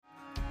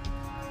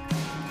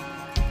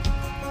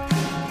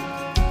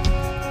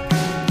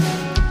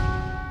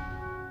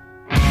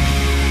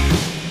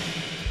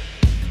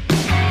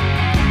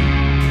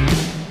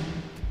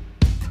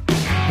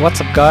What's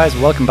up, guys?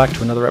 Welcome back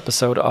to another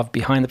episode of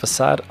Behind the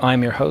Facade.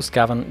 I'm your host,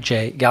 Gavin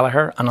J.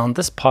 Gallagher, and on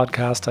this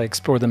podcast, I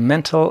explore the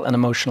mental and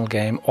emotional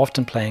game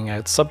often playing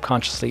out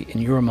subconsciously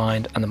in your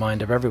mind and the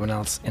mind of everyone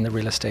else in the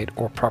real estate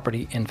or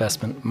property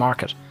investment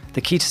market.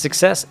 The key to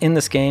success in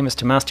this game is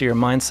to master your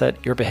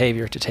mindset, your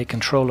behavior, to take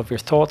control of your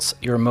thoughts,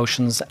 your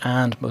emotions,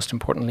 and most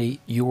importantly,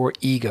 your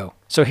ego.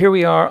 So here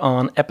we are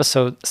on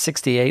episode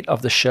 68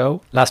 of the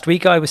show. Last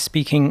week I was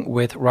speaking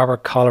with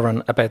Robert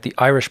Colleran about the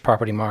Irish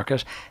property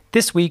market.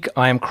 This week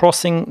I am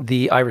crossing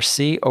the Irish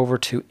Sea over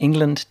to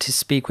England to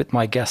speak with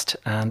my guest,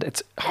 and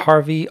it's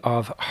Harvey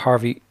of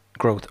Harvey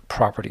Growth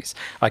Properties.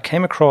 I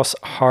came across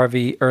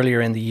Harvey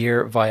earlier in the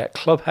year via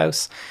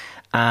Clubhouse,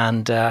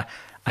 and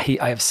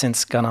I have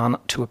since gone on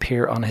to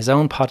appear on his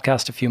own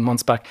podcast a few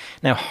months back.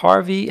 Now,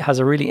 Harvey has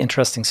a really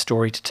interesting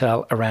story to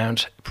tell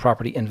around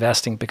property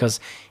investing because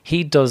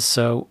he does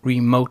so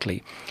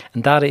remotely.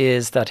 And that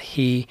is that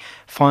he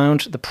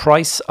found the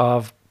price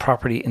of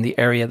property in the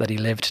area that he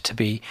lived to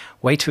be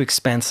way too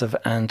expensive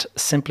and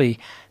simply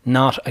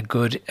not a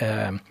good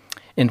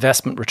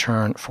investment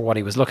return for what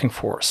he was looking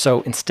for.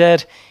 So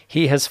instead,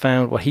 he has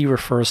found what he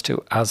refers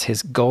to as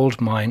his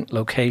gold mine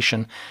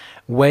location,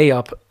 way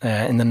up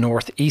in the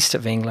northeast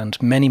of England,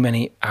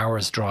 many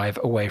hours drive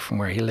away from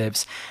where he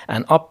lives.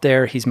 And up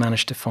there, he's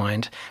managed to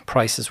find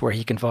prices where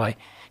he can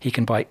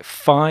buy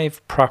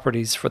 5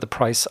 properties for the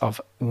price of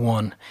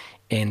 1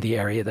 in the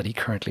area that he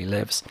currently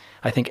lives.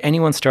 I think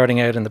anyone starting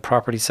out in the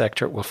property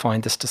sector will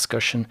find this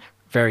discussion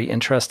very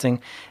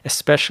interesting,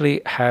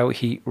 especially how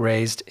he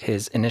raised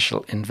his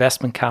initial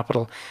investment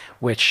capital,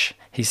 which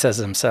he says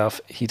himself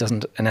he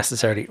doesn't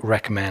necessarily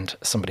recommend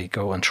somebody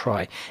go and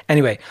try.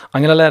 Anyway,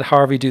 I'm going to let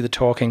Harvey do the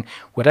talking.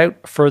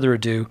 Without further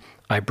ado,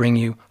 I bring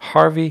you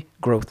Harvey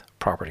Growth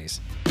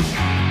Properties.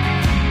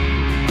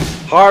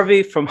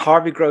 Harvey from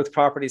Harvey Growth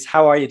Properties,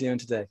 how are you doing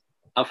today?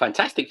 I'm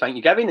fantastic, thank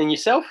you, Gavin. And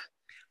yourself?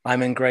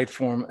 I'm in great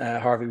form,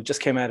 Harvey. We just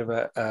came out of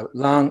a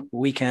long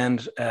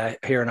weekend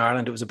here in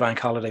Ireland. It was a bank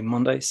holiday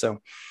Monday,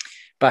 so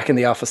back in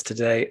the office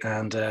today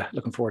and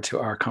looking forward to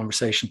our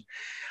conversation.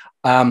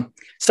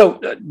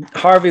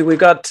 Harvey, we've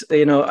got,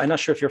 I'm not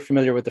sure if you're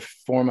familiar with the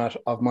format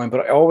of mine, but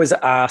I always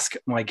ask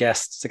my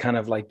guests to kind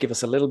of like give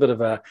us a little bit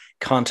of a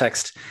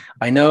context.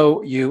 I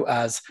know you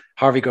as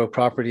Harvey Growth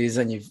Properties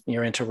and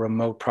you're into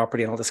remote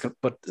property and all this,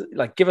 but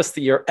like give us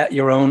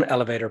your own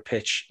elevator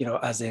pitch,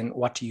 as in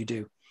what do you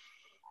do?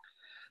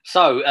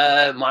 So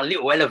my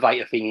little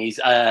elevator thing is,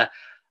 I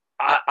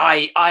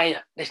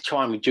let's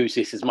try and reduce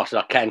this as much as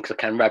I can because I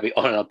can rabbit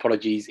on. And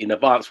apologies in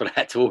advance for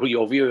that to all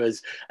your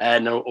viewers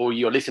and all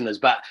your listeners.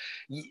 But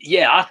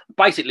yeah,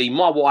 basically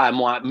my why and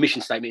my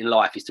mission statement in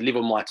life is to live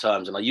on my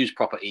terms, and I use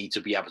property to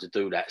be able to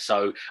do that.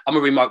 So I'm a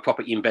remote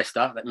property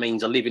investor. That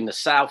means I live in the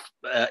south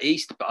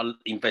east, but I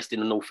invest in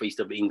the northeast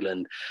of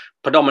England,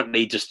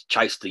 predominantly just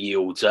chase the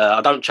yields.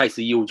 I don't chase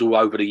the yields all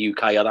over the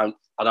UK. I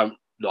don't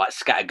like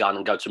scattergun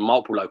and go to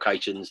multiple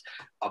locations.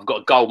 I've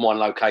got a gold mine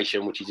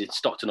location, which is in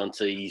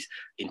Stockton-on-Tees,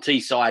 in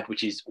Teesside,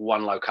 which is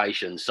one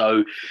location.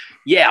 So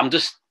yeah,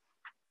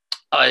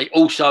 I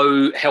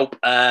also help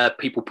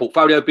people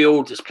portfolio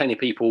build. There's plenty of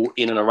people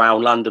in and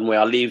around London where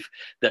I live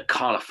that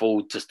can't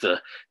afford just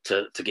to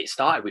get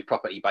started with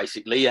property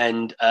basically.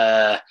 And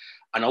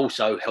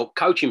also help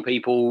coaching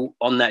people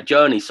on that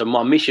journey. So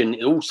my mission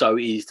also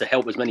is to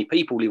help as many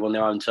people live on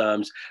their own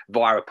terms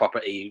via a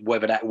property,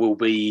 whether that will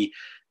be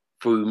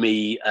through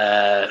me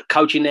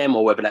coaching them,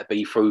 or whether that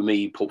be through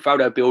me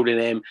portfolio building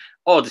them,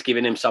 or just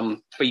giving them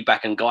some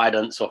feedback and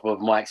guidance off of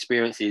my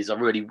experiences. I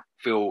really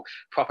feel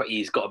property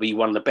has got to be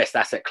one of the best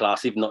asset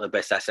class, if not the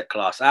best asset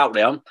class out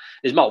there.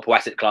 There's multiple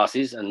asset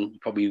classes and you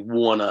probably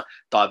want to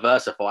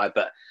diversify,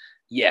 but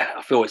yeah,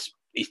 I feel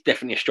it's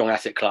definitely a strong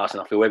asset class,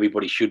 and I feel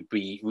everybody should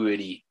be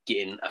really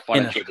getting a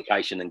financial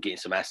education and getting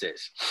some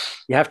assets.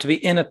 You have to be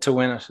in it to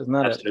win it, isn't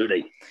that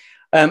Absolutely.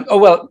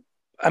 Well,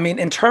 I mean,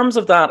 in terms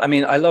of that, I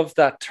mean, I love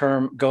that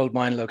term gold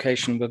mine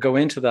location. We'll go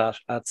into that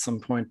at some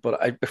point.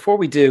 But before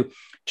we do,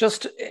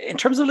 just in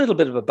terms of a little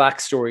bit of a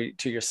backstory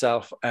to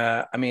yourself,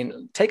 I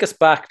mean, take us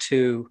back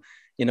to,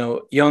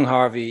 young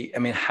Harvey. I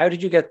mean, how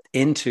did you get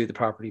into the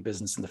property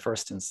business in the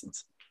first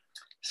instance?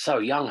 So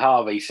young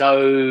Harvey.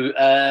 So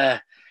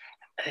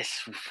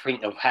let's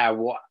think of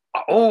what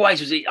I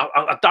always was.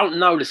 I don't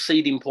know the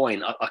seeding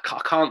point. I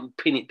can't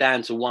pin it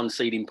down to one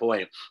seeding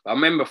point. I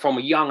remember from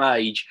a young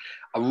age,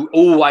 I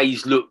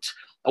always looked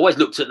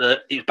at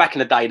it was back in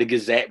the day, the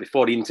Gazette,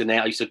 before the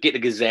internet. I used to get the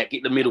Gazette,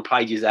 get the middle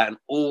pages out and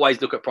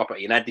always look at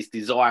property and had this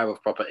desire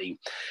of property.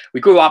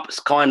 We grew up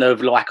kind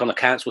of like on a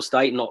council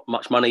estate, not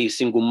much money,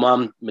 single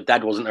mum. My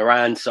dad wasn't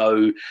around. So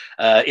in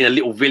a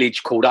little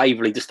village called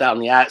Averley, just out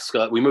on the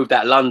outskirts, we moved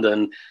out of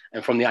London.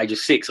 And from the age of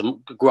 6, I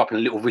grew up in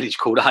a little village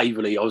called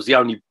Averley. I was the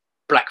only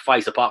black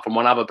face apart from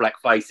one other black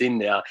face in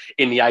there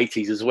in the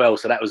 80s as well.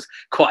 So that was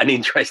quite an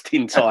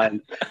interesting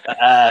time.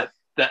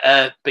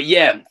 But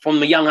yeah,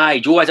 from a young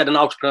age, always had an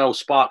entrepreneurial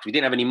spark. We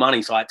didn't have any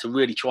money, so I had to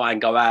really try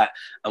and go out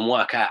and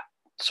work out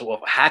sort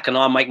of how can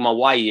I make my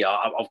way here?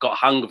 I've got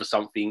hunger for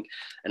something,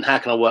 and how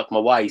can I work my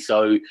way?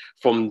 So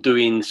from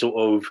doing sort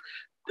of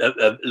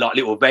like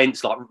little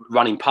events, like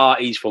running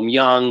parties from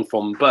young,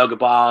 from burger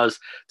bars,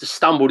 just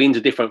stumbled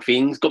into different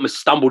things,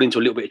 stumbled into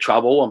a little bit of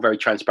trouble. I'm very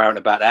transparent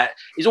about that.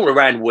 It's all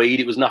around weed.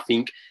 It was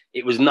nothing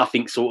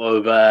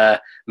sort of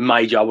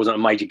major. I wasn't a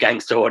major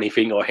gangster or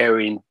anything, or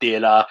heroin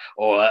dealer,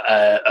 or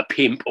a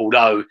pimp,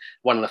 although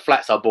one of the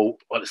flats I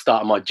bought at the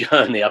start of my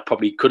journey, I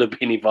probably could have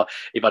been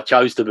if I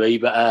chose to be,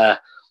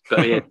 but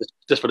yeah,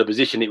 just for the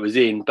position it was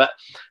in. But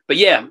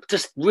yeah,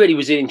 just really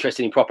was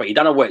interested in property.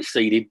 Don't know where it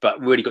seeded, but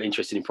really got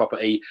interested in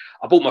property.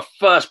 I bought my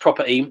first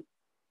property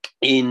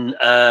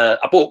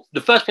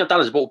the first thing I've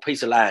done is I bought a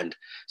piece of land.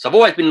 So I've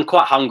always been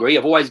quite hungry.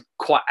 I've always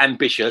quite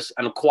ambitious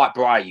and I'm quite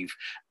brave.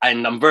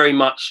 And I'm very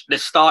much,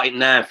 let's start it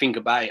now and think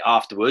about it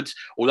afterwards.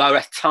 Although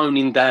that's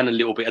toning down a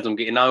little bit as I'm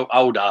getting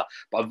older,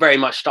 but I'm very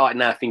much starting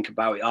now to think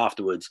about it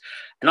afterwards.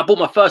 And I bought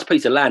my first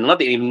piece of land and I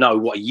didn't even know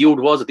what a yield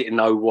was. I didn't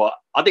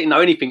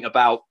know anything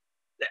about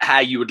how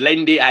you would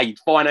lend it, how you'd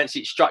finance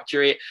it,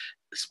 structure it.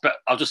 But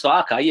I was just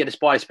like, okay, yeah, let's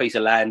buy this piece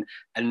of land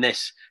and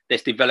let's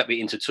develop it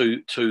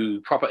into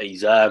two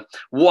properties.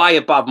 Way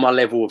above my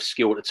level of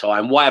skill at the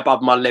time, way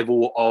above my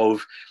level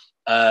of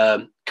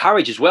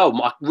courage as well.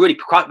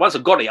 Once I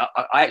got it,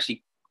 I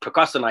actually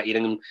procrastinated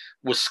and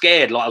was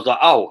scared. Like I was like,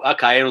 oh,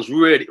 okay. And I was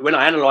really, when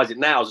I analyse it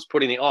now, I was just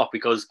putting it off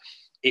because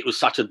it was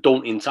such a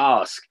daunting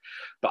task.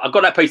 But I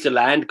got that piece of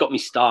land, got me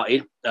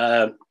started.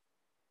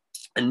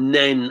 And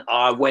then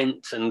I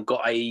went and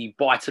got a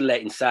buy-to-let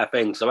in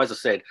Southend. So as I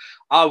said,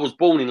 I was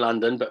born in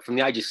London, but from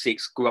the age of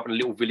 6, grew up in a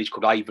little village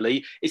called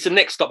Averley. It's the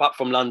next stop up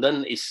from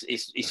London. It's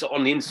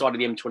on the inside of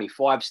the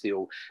M25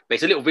 still, but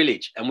it's a little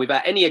village. And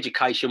without any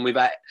education,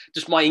 without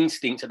just my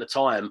instinct at the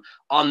time,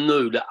 I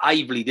knew that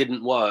Averley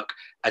didn't work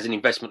as an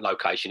investment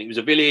location. It was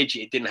a village.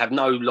 It didn't have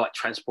no like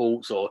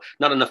transports or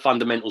none of the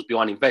fundamentals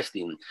behind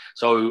investing.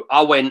 So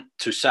I went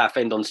to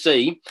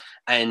Southend-on-Sea,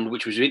 and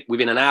which was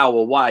within an hour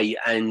away,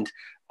 and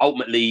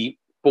ultimately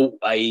bought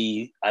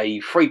a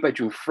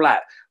 3-bedroom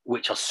flat,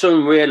 which I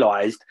soon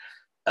realised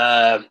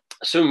it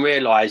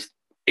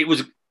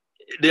was.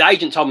 The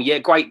agent told me, yeah,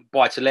 great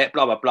buy to let,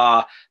 blah blah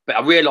blah. But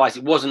I realised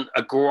it wasn't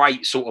a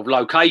great sort of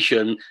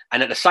location,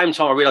 and at the same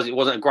time, I realised it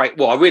wasn't a great.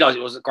 Well, I realised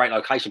it wasn't a great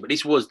location, but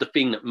this was the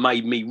thing that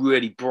made me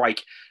really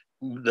break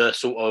the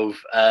sort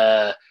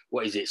of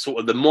sort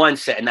of the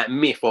mindset and that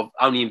myth of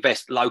only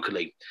invest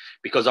locally.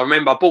 Because I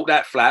remember I bought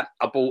that flat,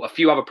 I bought a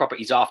few other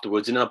properties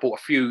afterwards, and then I bought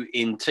a few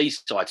in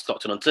Teesside,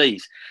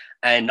 Stockton-on-Tees.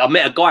 And I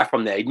met a guy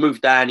from there. He'd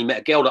moved down. He met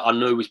a girl that I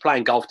knew, was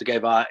playing golf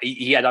together.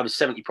 He had over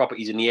 70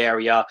 properties in the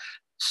area.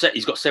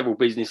 He's got several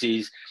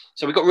businesses.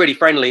 So we got really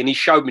friendly, and he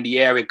showed me the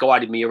area,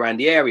 guided me around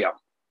the area.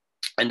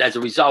 And as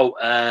a result,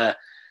 I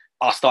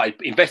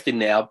started investing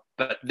there.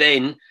 But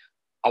then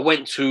I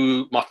went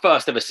to my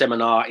first ever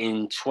seminar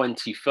in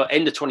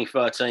end of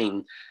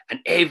 2013, and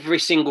every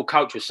single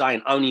coach was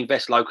saying only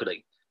invest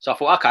locally. So I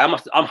thought, okay,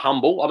 I'm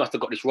humble. I must have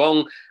got this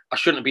wrong. I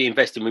shouldn't be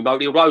investing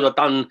remotely. Although I've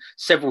done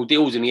several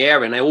deals in the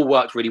area and they all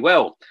worked really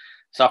well.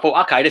 So I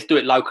thought, okay, let's do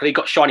it locally.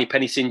 Got shiny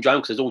penny syndrome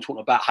because there's all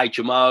talking about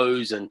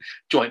HMOs and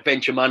joint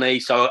venture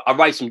money. So I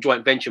raised some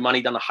joint venture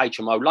money, done a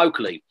HMO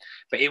locally.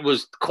 But it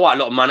was quite a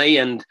lot of money,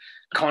 and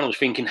kind of was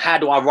thinking, how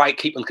do I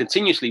keep on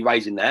continuously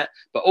raising that?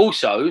 But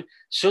also, as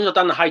soon as I've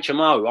done the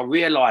HMO, I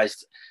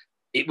realised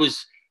it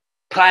was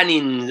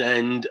planning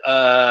and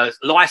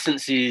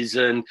licenses,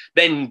 and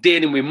then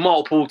dealing with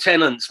multiple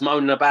tenants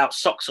moaning about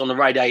socks on the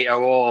radiator,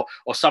 or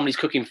somebody's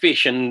cooking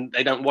fish and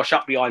they don't wash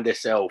up behind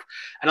themselves.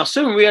 And I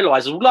soon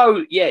realised,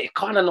 although, yeah, it's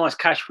kind of nice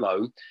cash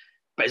flow,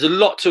 but there's a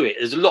lot to it.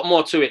 There's a lot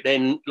more to it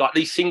than like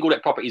these single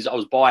let properties that I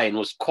was buying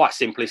was quite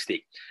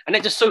simplistic. And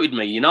it just suited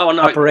me, you know. I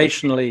know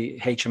operationally,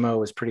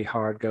 HMO is pretty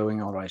hard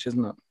going, all right,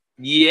 isn't it?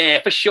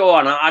 Yeah, for sure.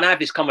 And I have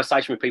this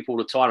conversation with people all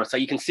the time. I say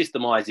you can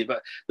systemize it,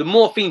 but the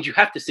more things you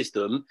have to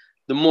system,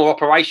 the more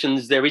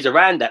operations there is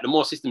around that, the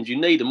more systems you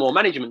need, the more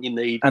management you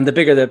need. And the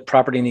bigger the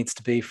property needs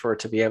to be for it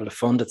to be able to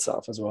fund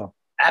itself as well.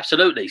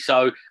 Absolutely.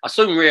 So I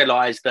soon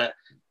realised that,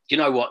 you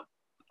know what,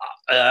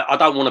 I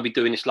don't want to be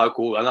doing this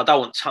local, and I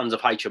don't want tons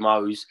of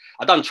HMOs.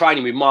 I've done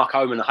training with Mark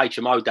Oman, the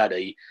HMO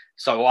daddy,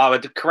 so I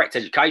had the correct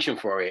education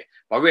for it.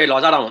 But I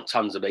realised I don't want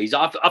tons of these.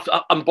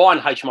 I'm buying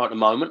a HMO at the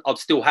moment. I'd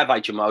still have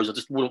HMOs. I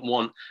just wouldn't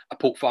want a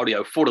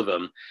portfolio full of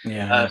them.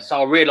 Yeah.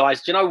 So I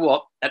realised, you know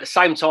what? At the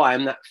same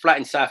time, that flat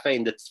in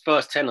Southend, the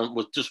first tenant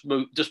was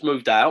just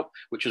moved out,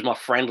 which was my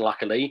friend,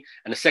 luckily.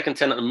 And the second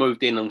tenant had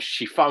moved in, and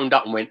she phoned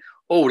up and went,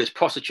 "Oh, there's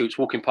prostitutes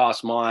walking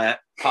past my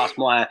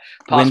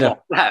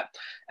flat."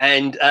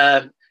 And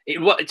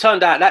it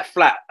turned out that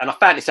flat, and I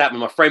found this out when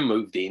my friend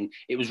moved in,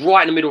 it was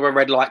right in the middle of a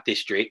red light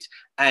district,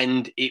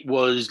 and it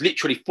was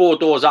literally 4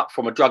 doors up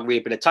from a drug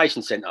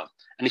rehabilitation centre.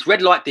 And this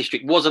red light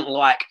district wasn't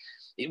like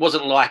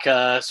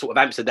a sort of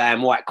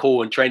Amsterdam, white,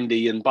 cool and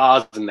trendy and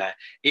bars and that.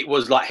 It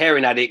was like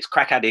heroin addicts,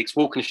 crack addicts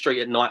walking the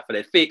street at night for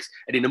their fix,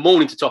 and in the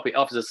morning, to top it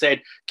off, as I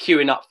said,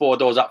 queuing up 4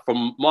 doors up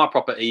from my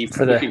property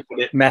for the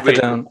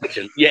methadone.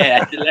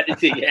 Yeah,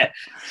 that's it. Yeah,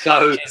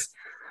 so.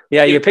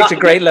 Yeah, you picked a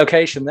great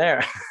location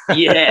there.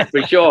 Yeah,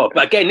 for sure.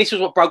 But again, this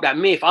was what broke that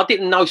myth. I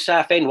didn't know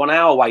Southend 1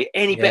 hour away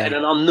any better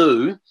than I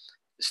knew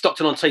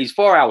Stockton-on-Tees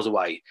 4 hours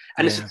away.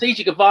 And the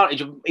strategic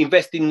advantage of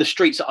investing in the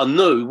streets that I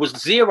knew was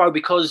zero,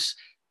 because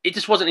it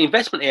just wasn't an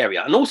investment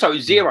area. And also it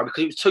was zero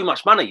because it was too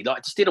much money. Like,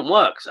 it just didn't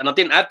work. And I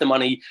didn't have the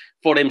money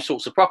for them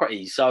sorts of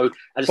properties. So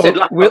as I said,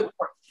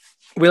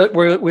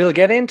 we'll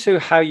get into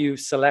how you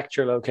select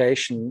your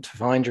location to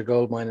find your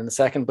gold mine in a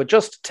second, but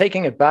just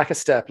taking it back a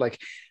step,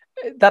 like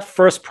that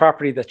first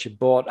property that you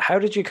bought, how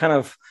did you kind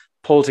of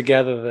pull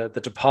together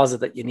the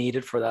deposit that you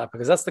needed for that?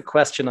 Because that's the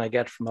question I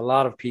get from a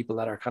lot of people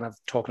that are kind of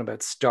talking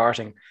about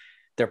starting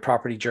their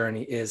property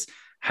journey is,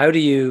 how do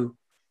you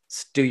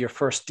do your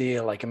first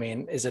deal? Like, I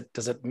mean,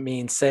 does it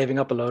mean saving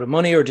up a load of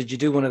money, or did you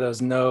do one of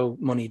those no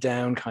money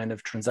down kind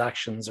of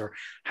transactions, or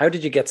how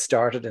did you get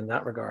started in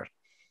that regard?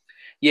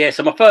 Yeah,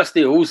 so my first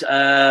deals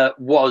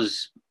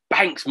was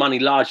banks money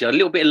largely, a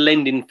little bit of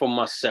lending from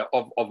myself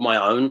of my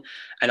own.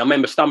 And I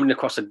remember stumbling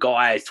across a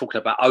guy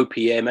talking about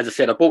OPM. As I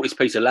said, I bought this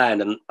piece of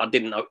land and I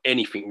didn't know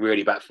anything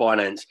really about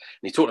finance.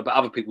 And he talked about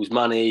other people's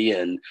money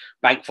and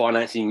bank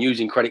financing,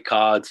 using credit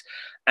cards.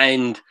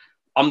 And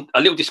I'm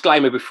a little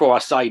disclaimer before I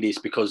say this,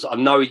 because I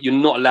know you're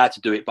not allowed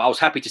to do it, but I was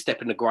happy to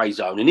step in the grey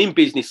zone. And in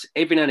business,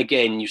 every now and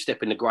again, you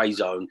step in the grey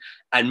zone.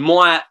 And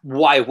my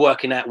way of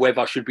working out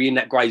whether I should be in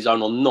that grey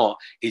zone or not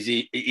is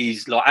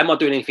like, am I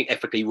doing anything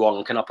ethically wrong?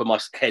 And can I put my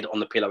head on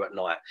the pillow at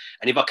night?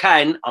 And if I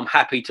can, I'm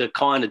happy to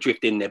kind of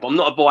drift in there. But I'm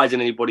not advising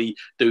anybody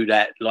do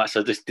that. Like,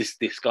 so this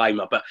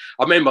disclaimer. But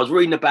I remember I was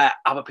reading about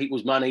other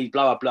people's money,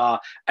 blah, blah, blah.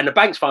 And the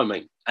banks phoned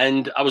me.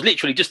 And I was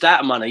literally just out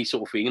of money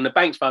sort of thing. And the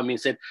banks phoned me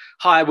and said,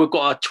 hi, we've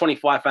got a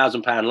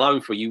 £25,000 loan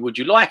for you. Would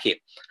you like it?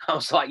 I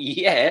was like,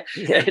 yeah.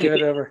 Give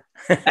it over.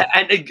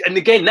 and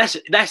again,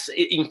 that's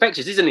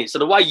infectious, isn't it? So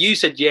the way you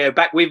said, yeah,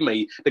 back with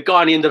me, the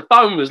guy on the end of the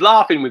phone was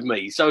laughing with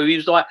me. So he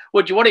was like,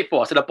 what do you want it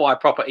for? I said, I buy a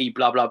property,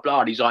 blah, blah,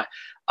 blah. And he's like,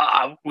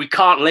 we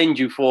can't lend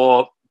you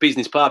for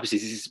business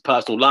purposes. This is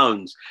personal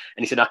loans.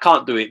 And he said, I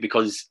can't do it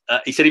because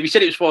he said, if you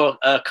said it was for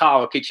a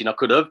car or kitchen, I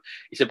could have.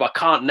 He said, but I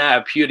can't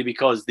now purely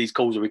because these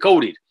calls are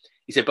recorded.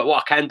 He said, but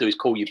what I can do is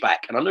call you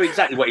back. And I knew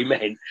exactly what he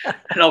meant.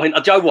 And I went,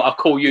 Joe, what? I'll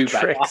call you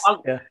back.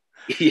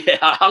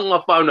 I hung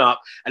my phone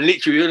up and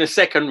literally in a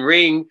second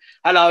ring,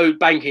 hello,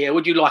 bank here.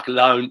 Would you like a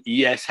loan?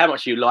 Yes. How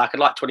much do you like? I'd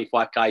like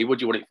 25K. Would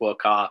you want it for a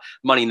car?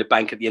 Money in the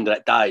bank at the end of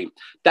that day.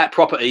 That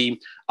property,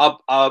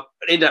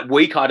 in that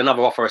week, I had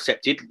another offer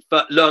accepted,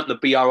 but learnt the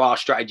BRR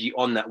strategy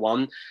on that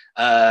one.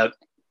 Again,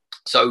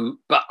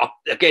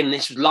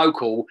 this was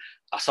local.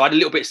 So I had a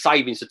little bit of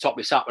savings to top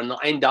this up, and I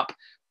end up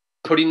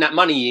putting that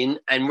money in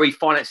and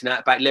refinancing that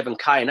about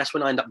 11K. And that's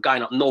when I end up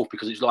going up north,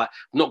 because it's like,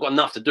 I've not got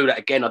enough to do that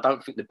again. I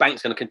don't think the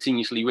bank's going to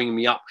continuously ring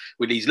me up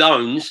with these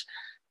loans.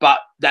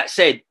 But that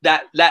said,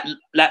 that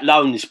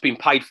loan has been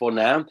paid for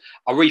now.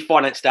 I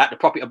refinanced that. The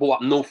property I bought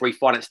up north,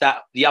 refinanced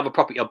that. The other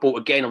property I bought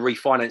again, I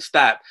refinanced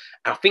that.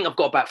 And I think I've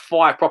got about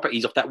 5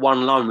 properties off that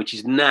one loan, which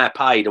is now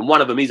paid. And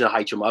one of them is a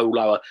HMO,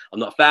 although I'm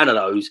not a fan of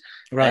those.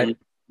 Right. And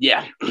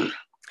yeah.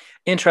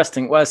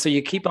 Interesting. Well, so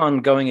you keep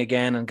on going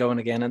again and going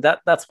again, and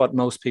that's what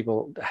most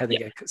people, how they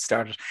get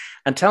started.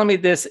 And tell me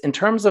this, in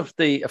terms of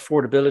the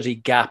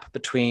affordability gap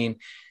between,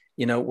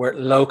 where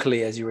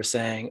locally, as you were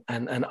saying,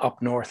 and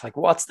up north, like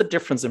what's the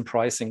difference in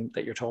pricing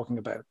that you're talking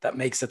about that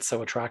makes it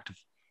so attractive?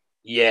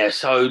 Yeah,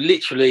 so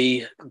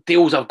literally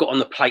deals I've got on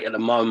the plate at the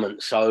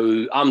moment.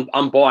 So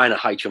I'm buying a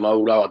HMO,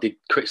 although I did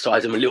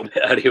criticise them a little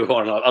bit earlier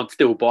on. I'd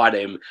still buy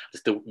them. I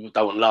still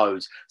don't want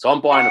loads. So I'm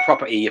buying a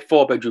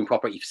 4-bedroom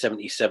property for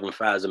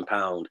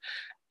 £77,000.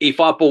 If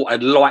I bought a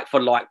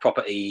like-for-like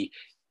property,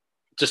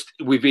 just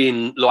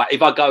within, like,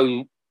 if I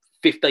go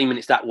 15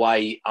 minutes that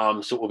way,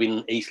 sort of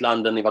in East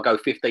London. If I go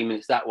 15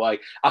 minutes that way,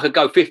 I could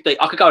go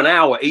an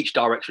hour each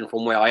direction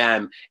from where I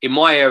am. In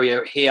my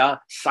area here,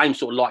 same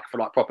sort of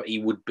like-for-like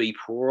property would be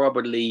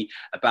probably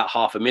about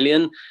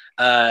 $500,000.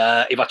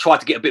 If I tried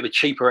to get a bit of a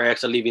cheaper area,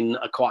 because I live in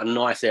quite a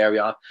nice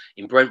area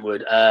in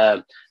Brentwood,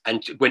 and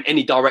went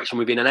any direction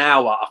within an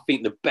hour, I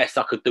think the best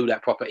I could do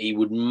that property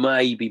would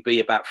maybe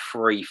be about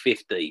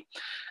 350.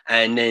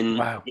 And then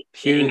wow,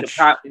 huge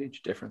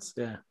difference.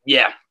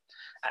 Yeah.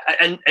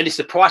 And it's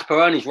the price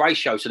per earnings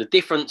ratio. So the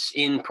difference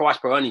in price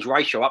per earnings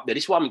ratio up there.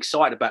 This is what I'm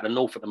excited about the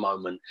North at the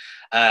moment.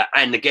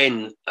 And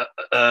again,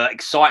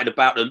 excited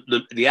about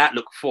the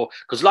outlook for,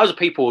 because loads of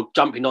people are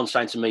jumping on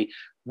saying to me,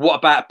 what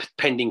about a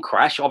pending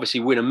crash?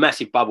 Obviously, we're in a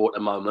massive bubble at the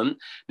moment.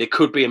 There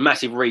could be a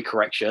massive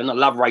recorrection. I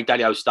love Ray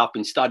Dalio's stuff,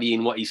 been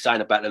studying what he's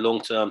saying about the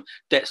long-term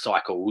debt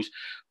cycles.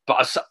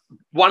 But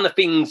one of the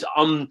things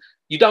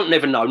you don't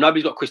never know.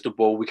 Nobody's got a crystal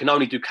ball. We can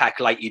only do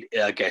calculated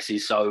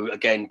guesses. So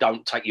again,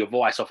 don't take your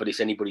advice off of this,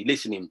 anybody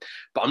listening.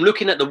 But I'm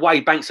looking at the way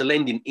banks are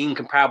lending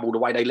incomparable to the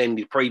way they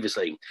lended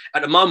previously.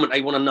 At the moment, they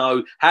want to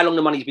know how long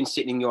the money's been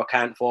sitting in your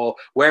account for,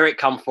 where it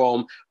come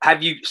from.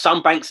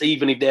 Some banks,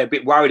 even if they're a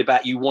bit worried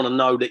about you, want to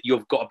know that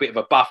you've got a bit of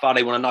a buffer.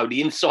 They want to know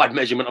the inside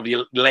measurement of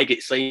your leg,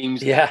 it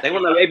seems. Yeah. They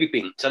want to know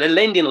everything. So they're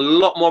lending a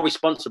lot more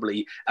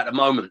responsibly at the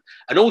moment.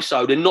 And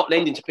also, they're not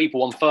lending to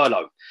people on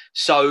furlough.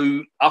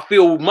 So I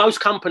feel most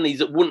companies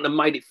that wouldn't have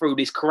made it through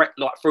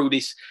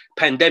this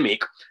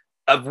pandemic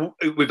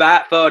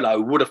without furlough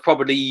would have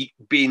probably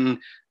been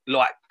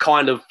like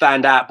kind of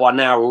found out by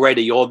now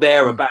already or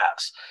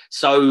thereabouts.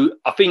 So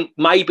I think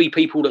maybe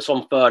people that's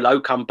on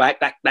furlough come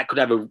back. That could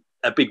have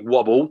a big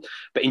wobble.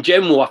 But in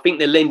general, I think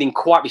they're lending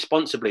quite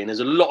responsibly. And there's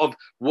a lot of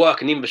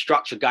work and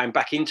infrastructure going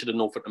back into the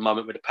North at the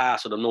moment with the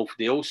pass of the North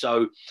deal.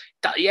 So,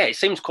 yeah, it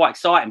seems quite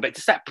exciting. But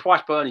just that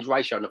price per earnings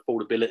ratio and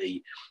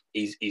affordability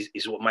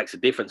is what makes a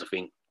difference, I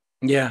think.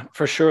 Yeah,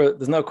 for sure.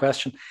 There's no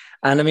question.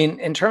 And I mean,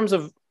 in terms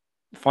of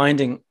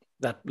finding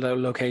that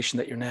location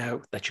that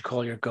you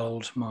call your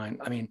gold mine,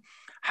 I mean,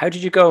 how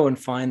did you go and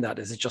find that?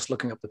 Is it just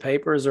looking up the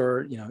papers,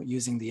 or, you know,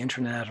 using the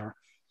internet, or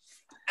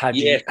had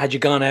you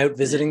gone out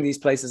visiting these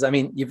places? I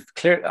mean,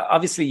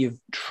 obviously you've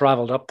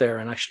traveled up there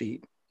and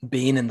actually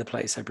been in the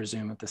place, I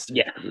presume, at this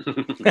stage.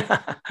 Yeah.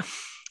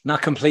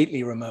 Not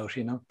completely remote,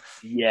 you know?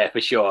 Yeah,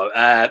 for sure.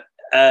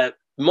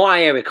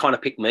 My area kind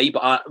of picked me,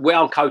 but where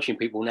I'm coaching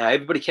people now,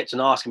 everybody kept on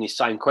asking me the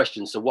same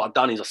questions. So what I've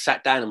done is I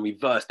sat down and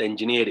reversed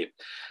engineered it.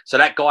 So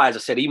that guy, as I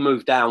said, he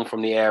moved down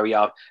from the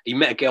area. He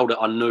met a girl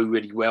that I knew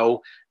really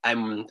well,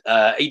 and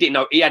he didn't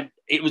know.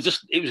 It was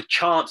a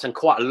chance and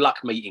quite a luck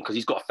meeting, because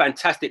he's got a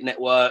fantastic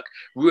network,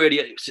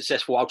 really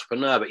successful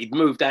entrepreneur. But he'd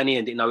moved down here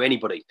and didn't know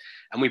anybody,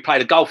 and we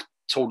played a golf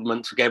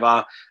tournament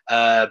together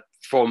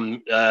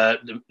from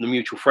the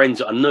mutual friends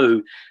that I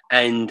knew,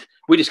 and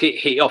we just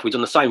hit it off. We was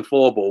on the same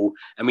 4-ball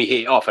and we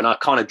hit it off, and I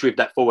kind of drove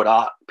that forward.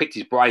 I picked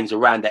his brains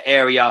around the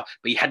area,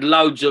 but he had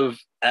loads of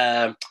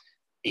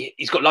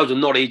he's got loads of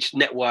knowledge,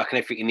 network and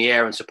everything in the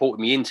air, and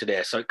supported me into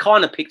there. So it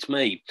kind of picked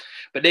me.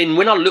 But then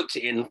when I looked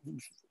at it and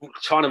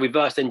trying to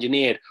reverse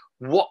engineered,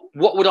 what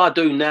would I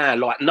do now?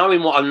 Like,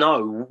 knowing what I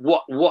know,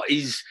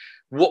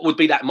 what would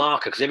be that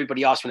marker? Because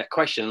everybody asked me that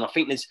question. And I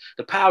think there's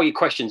the power of your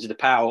questions is the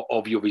power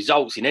of your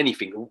results in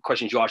anything,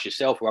 questions you ask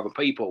yourself or other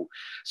people.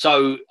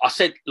 So I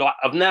said, like,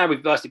 I've now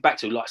reversed it back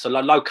to, like, so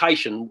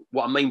location,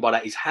 what I mean by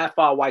that is how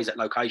far away is that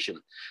location?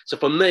 So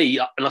for me,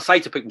 and I say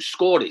to people,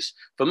 score this.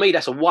 For me,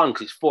 that's a 1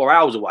 because it's 4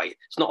 hours away.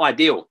 It's not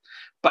ideal.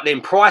 But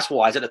then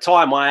price-wise, at the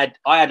time, I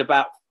had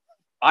about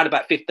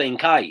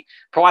 15K.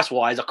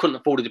 Price-wise, I couldn't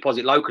afford a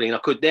deposit locally, and I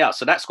could there.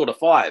 So that scored a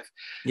 5.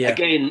 Yeah.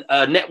 Again,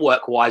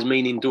 network-wise,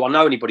 meaning do I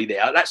know anybody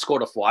there? That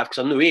scored a 5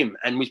 because I knew him,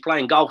 and we was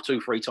playing golf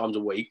 2-3 times a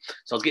week.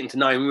 So I was getting to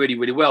know him really,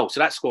 really well. So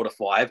that scored a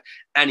 5,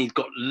 and he's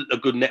got a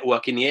good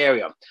network in the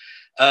area.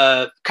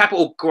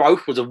 Capital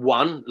growth was a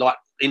 1. Like,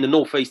 in the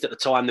Northeast at the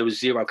time, there was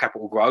 0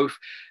 capital growth.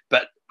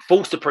 But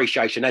false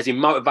depreciation, as in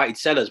motivated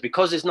sellers,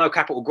 because there's no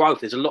capital growth,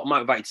 there's a lot of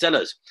motivated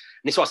sellers.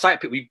 And this is what I say to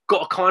people, you've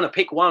got to kind of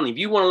pick one. If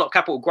you want a lot of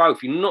capital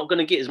growth, you're not going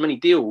to get as many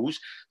deals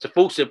to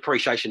force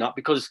depreciation up,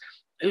 because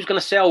who's going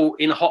to sell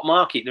in a hot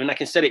market when they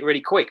can sell it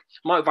really quick?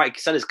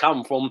 Motivated sellers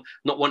come from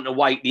not wanting to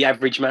wait the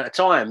average amount of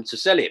time to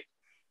sell it.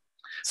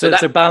 So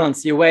it's a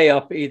balance. You weigh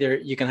up, either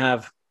you can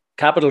have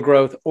capital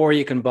growth or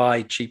you can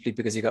buy cheaply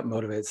because you got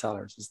motivated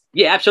sellers.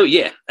 Yeah, absolutely.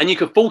 Yeah. And you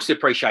can force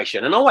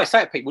depreciation. And I always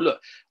say to people, look,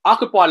 I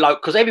could buy low,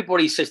 because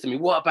everybody says to me,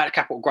 what about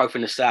capital growth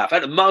in the South?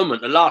 At the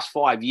moment, the last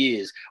 5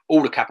 years,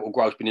 all the capital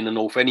growth has been in the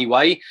North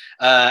anyway.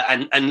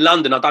 And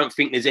London, I don't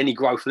think there's any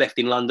growth left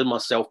in London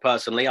myself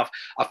personally. I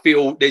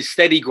feel there's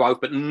steady growth,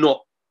 but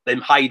not them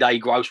heyday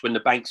growth when the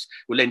banks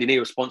were lending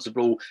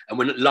irresponsible, and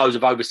when loads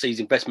of overseas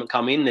investment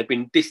come in, they've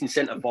been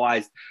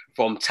disincentivized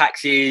from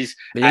taxes.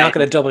 But you're not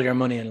going to double your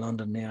money in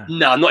London, yeah?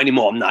 No, not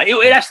anymore. No,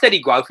 it has steady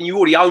growth, and you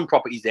already own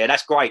properties there.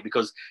 That's great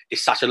because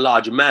it's such a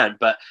large amount.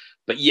 But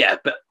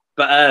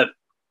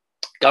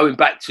going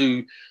back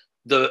to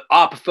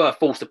I prefer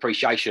false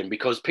depreciation,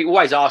 because people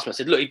always ask me, I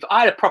said, look, if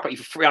I had a property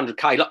for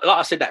 300K, like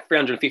I said, that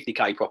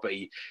 350K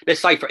property,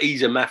 let's say for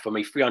ease of math for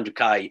me,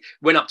 300K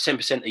went up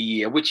 10% a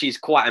year, which is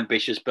quite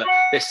ambitious, but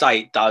let's say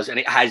it does, and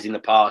it has in the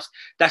past.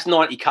 That's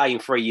 90K in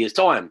 3 years'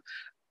 time.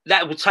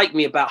 That would take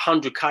me about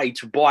 100K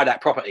to buy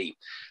that property.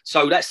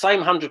 So that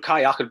same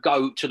 100K, I could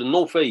go to the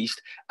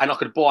Northeast and I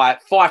could buy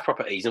 5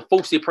 properties and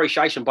force the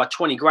appreciation by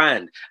 20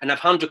 grand and have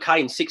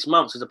 100K in 6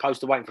 months, as opposed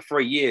to waiting for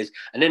 3 years,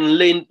 and then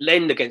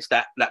lend against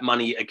that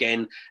money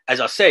again, as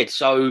I said.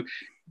 So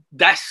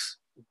that's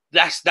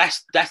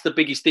the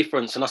biggest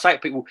difference. And I say to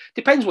people,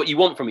 depends what you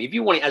want from it. If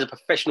you want it as a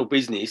professional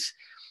business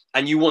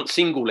and you want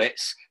single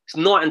lets, it's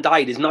night and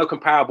day. There's no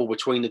comparable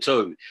between the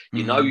two.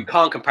 You know, you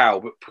can't compare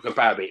it.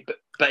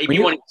 But if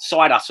you want it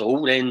side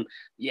hustle, then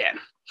yeah.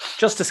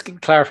 Just to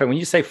clarify, when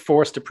you say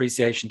forced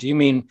depreciation, do you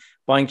mean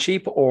buying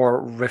cheap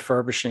or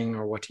refurbishing,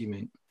 or what do you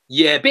mean?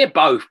 Yeah, a bit of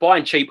both,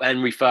 buying cheap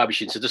and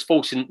refurbishing. So just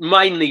forcing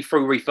mainly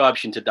through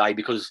refurbishing today,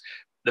 because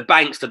the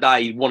banks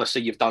today want to see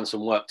you've done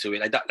some work to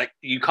it.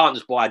 You can't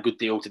just buy a good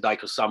deal today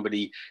because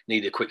somebody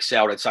needed a quick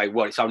sell. They'd say,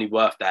 well, it's only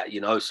worth that, you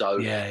know. So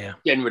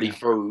generally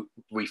through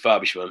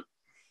refurbishment.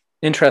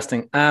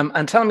 Interesting.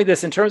 And tell me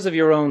this, in terms of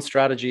your own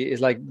strategy,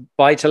 is like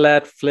buy to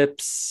let,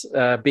 flips,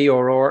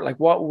 BRR, like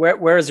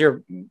where is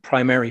your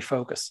primary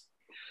focus?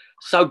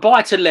 So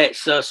buy to let's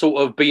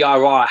sort of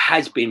BRR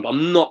has been, but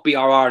I'm not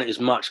BRRing it as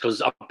much,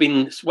 because I've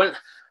been when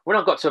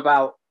I got to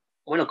about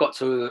I've never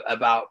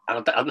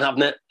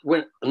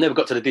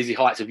got to the dizzy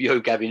heights of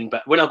you, Gavin,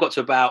 but when I got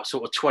to about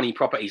sort of 20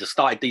 properties, I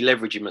started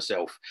deleveraging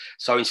myself.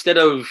 So instead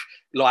of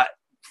like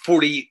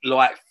fully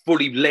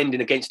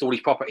lending against all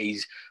these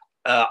properties,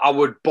 I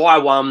would buy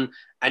one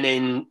and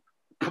then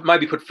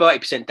maybe put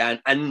 30% down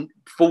and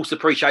force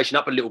appreciation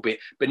up a little bit,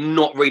 but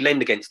not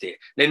re-lend against it.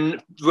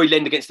 Then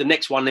re-lend against the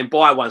next one, then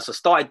buy one. So I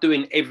started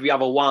doing every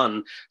other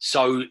one.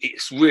 So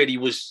it's really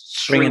was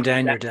bringing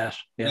down your debt.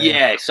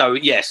 So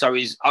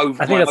it's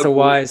over. I think that's a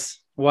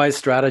wise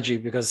strategy,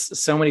 because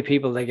so many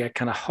people, they get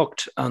kind of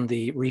hooked on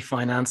the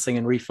refinancing,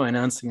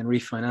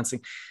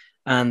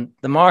 and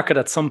the market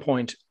at some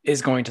point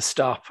is going to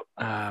stop.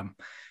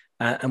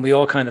 And we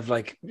all kind of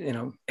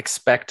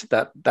expect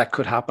that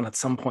could happen at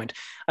some point.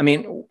 I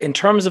mean, in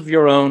terms of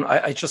your own,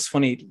 I just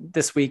funny,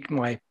 this week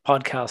my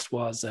podcast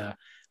was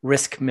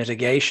risk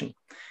mitigation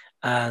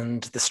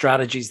and the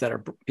strategies that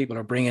people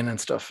are bringing and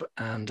stuff.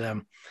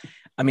 And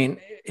I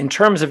mean, in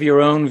terms of your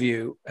own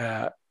view,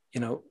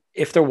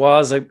 if there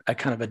was a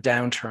kind of a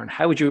downturn,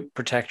 how would you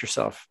protect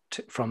yourself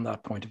from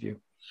that point of view?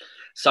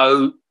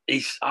 So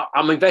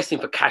I'm investing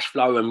for cash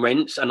flow and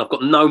rents, and I've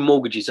got no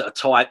mortgages that are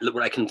tight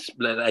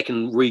where they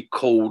can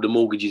recall the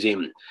mortgages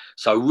in.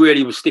 So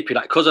really was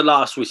stipulate, because of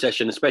last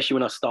recession, especially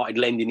when I started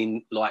lending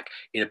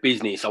in a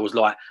business, I was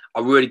like,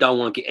 I really don't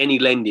want to get any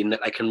lending that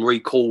they can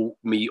recall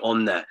me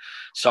on that.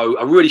 So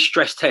I really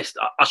stress test.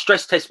 I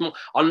stress test more.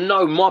 I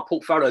know my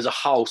portfolio as a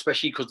whole,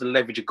 especially because the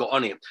leverage I got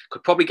on it,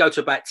 could probably go to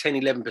about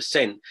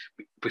 10-11%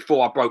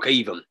 before I broke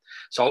even.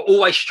 So I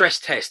always stress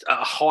test at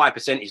a high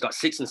percentage, like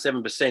 6 and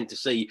 7%, to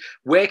see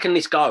where can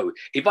this go.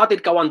 If I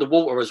did go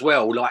underwater as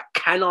well, like,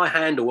 can I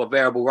handle a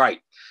variable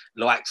rate?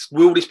 Like,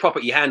 will this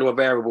property handle a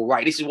variable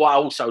rate? This is why I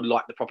also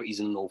like the properties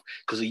in the north,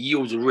 because the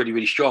yields are really,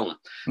 really strong.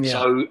 Yeah.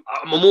 So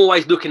I'm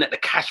always looking at the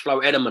cash flow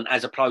element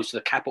as opposed to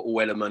the capital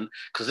element,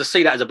 because I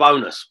see that as a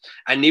bonus.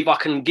 And if I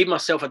can give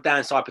myself a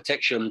downside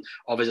protection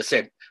of, as I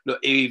said, look,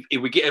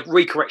 if we get a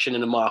recorrection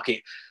in the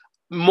market,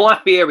 my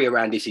theory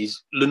around this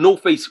is the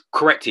Northeast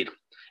corrected.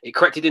 It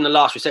corrected in the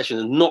last recession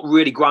and not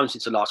really grown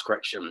since the last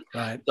correction.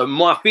 Right. So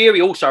my theory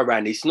also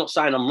around this, not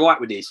saying I'm right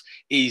with this,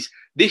 is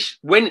this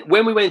when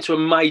we went into a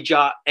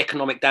major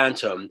economic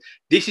downturn,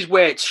 this is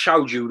where it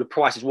showed you the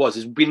prices was.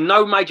 There's been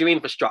no major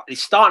infrastructure.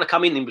 It's starting to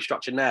come in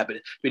infrastructure now, but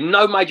there's been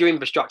no major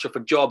infrastructure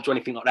for jobs or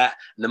anything like that,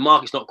 and the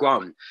market's not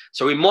growing.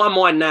 So in my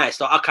mind now, it's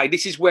like, okay,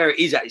 this is where it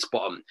is at its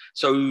bottom.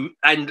 So,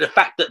 and the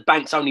fact that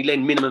banks only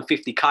lend minimum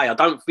 50k, I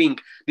don't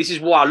think, this is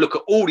why I look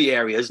at all the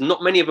areas.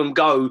 Not many of them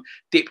go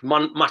dip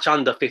much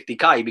under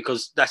 50k,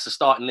 because that's the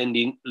starting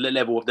lending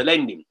level of the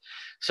lending.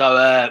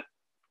 So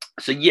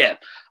yeah.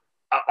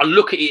 I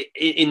look at it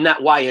in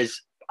that way,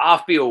 as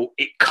I feel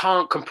it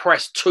can't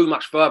compress too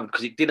much further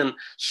because it didn't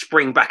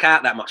spring back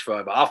out that much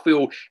further. I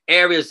feel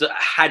areas that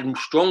had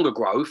stronger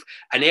growth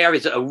and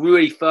areas that are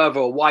really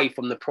further away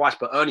from the price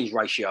per earnings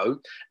ratio,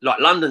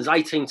 like London's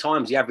 18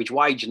 times the average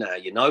wage now,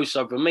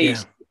 So for me,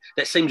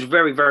 that seems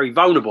very, very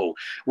vulnerable.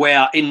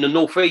 Where in the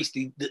Northeast,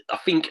 I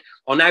think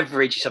on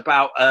average it's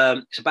about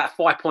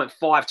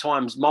 5.5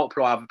 times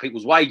multiplier of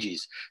people's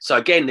wages. So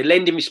again, they're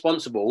lending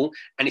responsible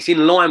and it's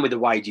in line with the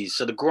wages.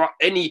 So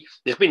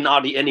there's been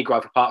hardly any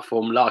growth apart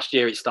from last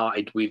year. It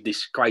started with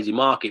this crazy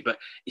market, but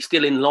it's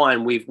still in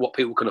line with what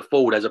people can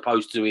afford, as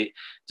opposed to it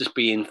just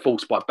being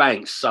forced by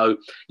banks. So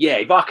yeah,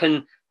 if I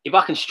can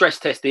stress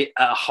test it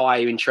at a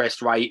higher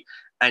interest rate,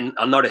 and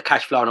I know the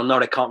cash flow, and I know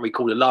they can't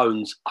recall the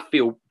loans, I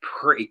feel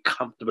pretty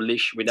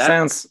comfortable-ish with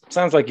that.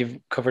 Sounds like you've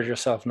covered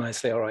yourself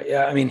nicely. All right.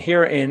 Yeah. I mean,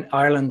 here in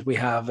Ireland, we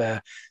have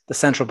the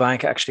central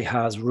bank actually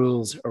has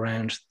rules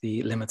around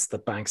the limits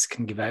that banks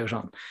can give out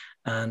on.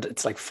 And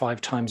it's like 5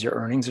 times your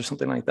earnings or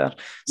something like that.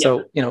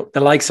 So, the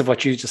likes of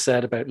what you just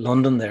said about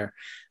London there,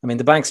 I mean,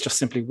 the banks just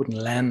simply wouldn't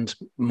lend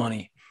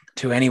money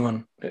to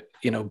anyone,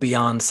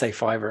 beyond say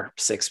 5 or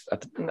 6,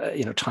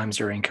 times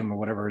your income or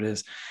whatever it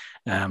is.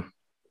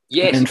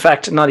 Yes. In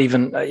fact, not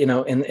even,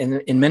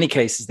 in many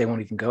cases, they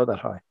won't even go that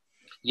high.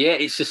 Yeah,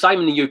 it's the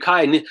same in the UK.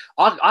 And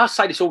I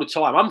say this all the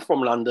time. I'm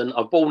from London.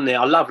 I'm born there.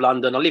 I love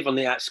London. I live on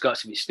the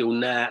outskirts of it still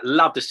now.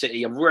 Love the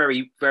city. I'm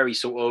very, very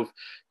sort of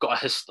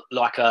got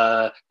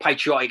a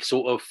patriotic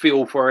sort of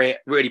feel for it.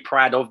 Really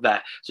proud of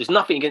that. So it's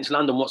nothing against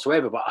London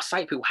whatsoever. But I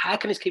say to people, how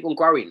can this keep on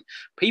growing?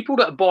 People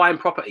that are buying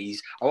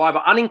properties are either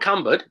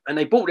unencumbered and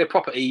they bought their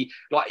property.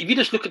 Like if you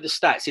just look at the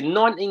stats, in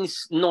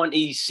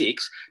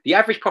 1996, the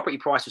average property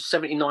price was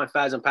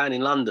 £79,000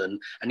 in London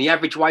and the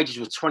average wages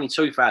was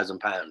 £22,000.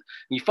 And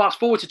you fast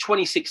forward to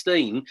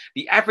 2016,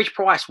 the average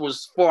price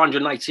was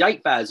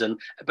 $488,000,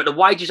 but the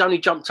wages only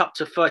jumped up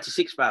to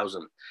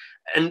 $36,000.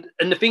 And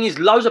the thing is,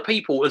 loads of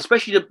people,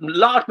 especially the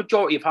large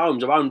majority of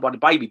homes, are owned by the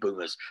baby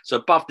boomers, so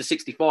above the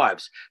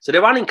 65s. So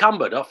they're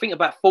unencumbered. I think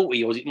about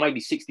 40 or is it maybe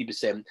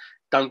 60%.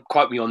 Don't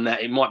quote me on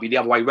that. It might be the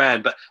other way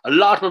around. But a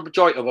large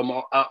majority of them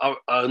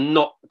are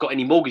not got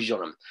any mortgages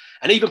on them.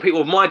 And even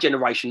people of my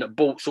generation that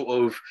bought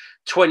sort of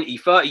 20,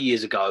 30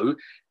 years ago,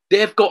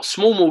 they've got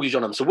small mortgage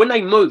on them. So when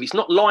they move, it's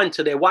not aligned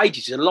to their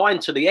wages, it's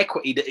aligned to the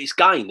equity that it's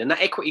gained. And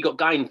that equity got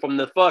gained from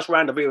the first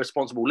round of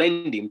irresponsible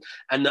lending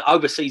and the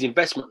overseas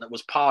investment that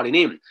was piling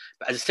in.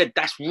 But as I said,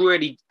 that's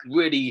really,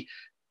 really,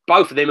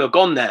 both of them are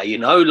gone now,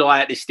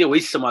 like there still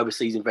is some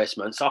overseas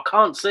investment. So I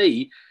can't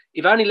see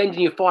if only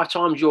lending you 5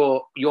 times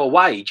your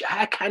wage,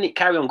 how can it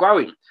carry on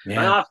growing? And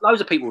I ask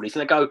loads of people this,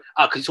 and they go,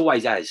 "Oh, because it's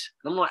always has."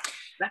 And I'm like,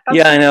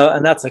 yeah, I know,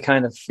 and that's a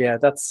kind of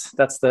that's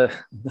the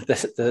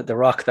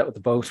rock that the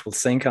boat will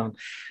sink on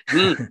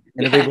in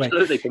a big way.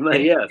 Absolutely, for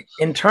me,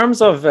 in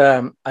terms of,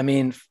 I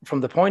mean,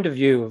 from the point of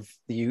view of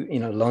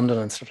London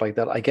and stuff like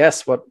that, I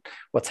guess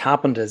what's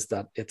happened is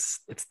that it's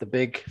the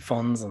big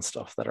funds and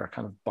stuff that are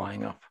kind of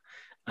buying up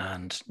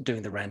and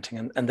doing the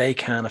renting, and they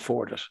can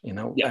afford it,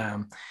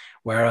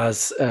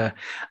 whereas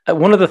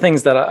one of the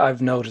things that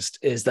I've noticed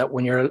is that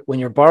when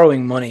you're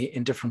borrowing money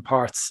in different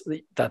parts,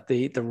 that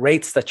the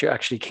rates that you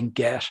actually can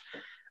get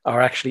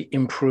are actually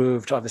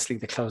improved, obviously,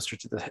 the closer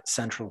to the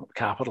central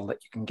capital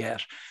that you can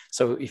get.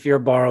 So if you're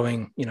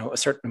borrowing, a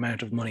certain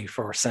amount of money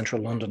for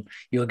central London,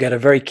 you'll get a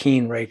very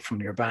keen rate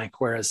from your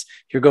bank. Whereas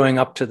if you're going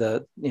up to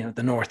the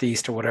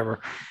northeast or whatever,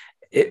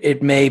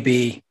 it may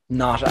be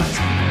not as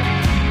competitive.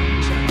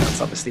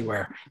 That's obviously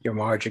where your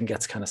margin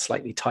gets kind of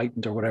slightly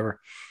tightened or whatever,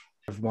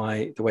 of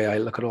the way I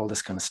look at all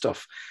this kind of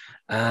stuff.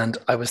 And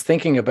I was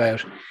thinking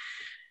about,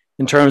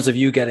 in terms of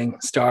you getting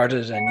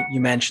started, and you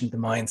mentioned the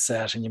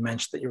mindset, and you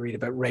mentioned that you read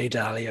about Ray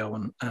Dalio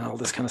and all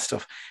this kind of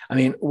stuff. I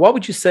mean, what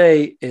would you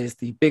say is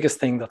the biggest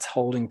thing that's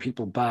holding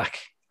people back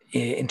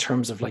in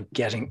terms of like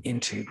getting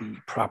into the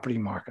property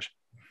market?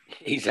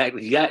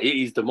 Exactly. Yeah, it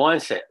is the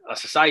mindset,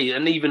 as I say,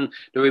 and even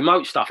the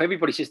remote stuff.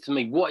 Everybody says to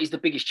me, "What is the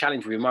biggest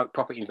challenge with remote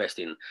property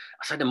investing?"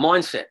 I say the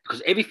mindset,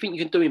 because everything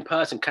you can do in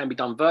person can be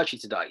done virtually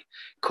today.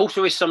 Of course,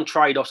 there is some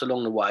trade-offs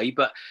along the way,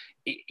 but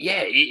it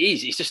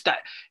is. It's just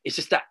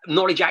that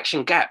knowledge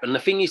action gap. And the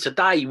thing is,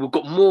 today we've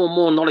got more and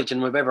more knowledge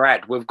than we've ever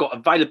had. We've got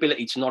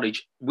availability to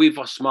knowledge with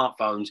our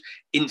smartphones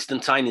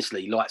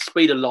instantaneously, like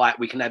speed of light.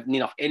 We can have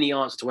any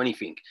answer to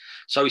anything.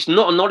 So it's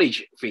not a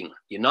knowledge thing,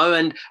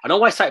 And I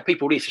always say to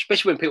people this,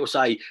 especially when people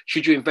say,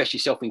 "Should you invest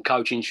yourself in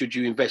coaching? Should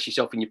you invest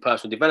yourself in your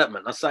personal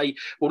development?" I say,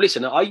 well,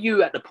 listen, are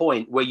you at the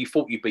point where you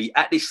thought you'd be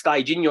at this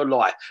stage in your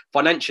life,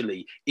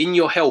 financially, in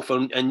your health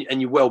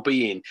and your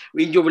well-being,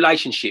 in your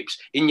relationships,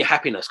 in your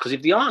happiness? Because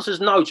if the answer is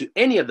no to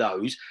any of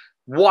those,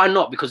 why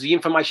not? Because the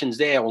information's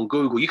there on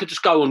Google. You could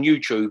just go on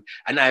YouTube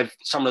and have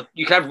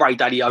you can have Ray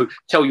Dalio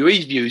tell you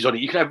his views on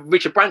it. You can have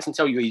Richard Branson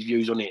tell you his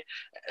views on it.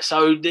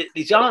 So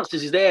the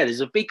answers is there.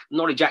 There's a big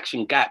knowledge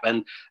action gap,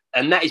 and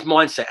that is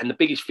mindset. And the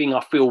biggest thing I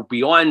feel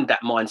behind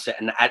that mindset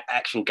and the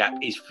action gap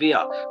is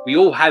fear. We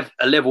all have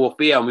a level of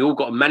fear, and we all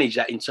got to manage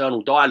that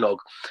internal dialogue.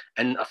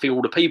 And I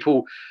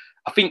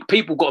think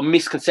people got a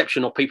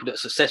misconception of people that are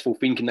successful,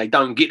 thinking they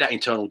don't get that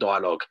internal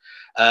dialogue.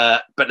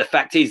 But the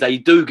fact is, they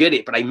do get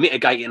it, but they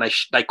mitigate it and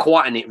they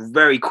quieten it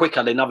very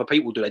quicker than other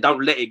people do. They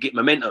don't let it get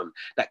momentum.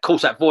 Of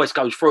course, that voice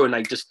goes through, and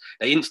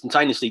they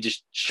instantaneously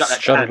just shut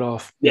it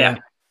off. Yeah.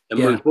 And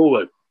move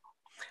forward.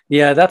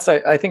 Yeah,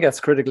 I think that's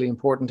critically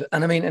important.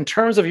 And I mean, in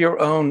terms of your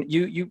own,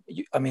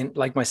 I mean,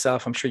 like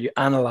myself, I'm sure you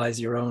analyze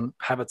your own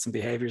habits and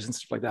behaviors and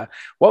stuff like that.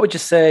 What would you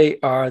say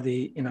are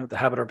the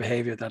habit or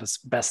behavior that has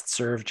best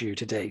served you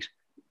to date?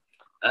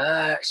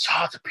 It's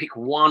hard to pick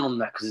one on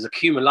that, because there's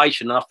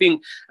accumulation. And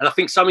I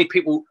think so many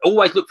people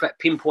always look for that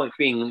pinpoint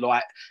thing,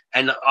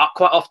 and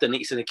quite often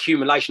it's an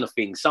accumulation of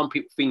things. Some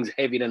people things are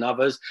heavier than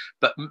others,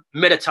 but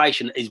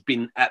meditation has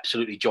been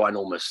absolutely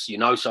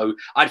ginormous, So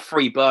I had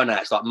 3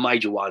 burnouts, like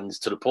major ones,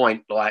 to the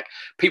point, like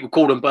people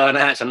call them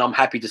burnouts, and I'm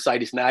happy to say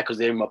this now because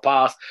they're in my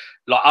past.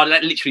 Like I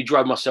literally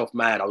drove myself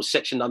mad. I was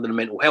sectioned under the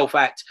Mental Health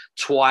Act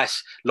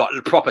twice, like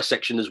the proper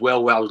section as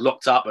well, where I was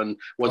locked up and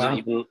wasn't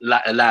even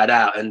allowed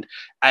out.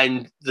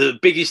 And the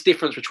biggest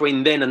difference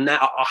between then and now,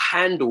 I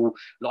handle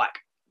like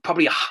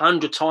probably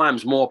 100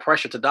 times more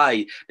pressure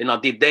today than I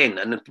did then.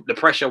 And the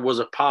pressure was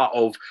a part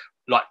of,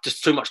 like,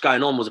 just too much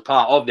going on was a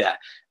part of that.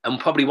 And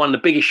probably one of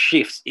the biggest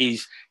shifts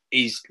is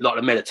like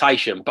the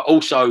meditation, but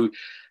also,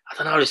 I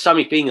don't know, there's so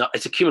many things.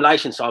 It's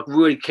accumulation. So I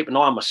really keep an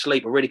eye on my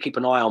sleep. I really keep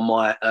an eye on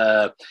my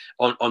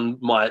on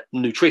my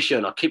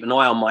nutrition. I keep an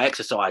eye on my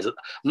exercise. I'm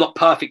not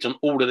perfect on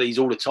all of these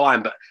all the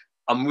time, but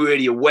I'm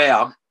really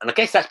aware. And I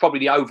guess that's probably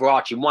the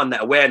overarching one,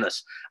 that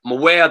awareness. I'm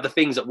aware of the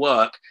things that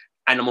work,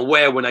 and I'm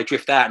aware when they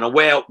drift out, and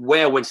aware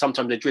when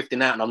sometimes they're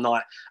drifting out, and I'm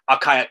like,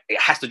 okay, it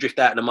has to drift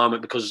out in a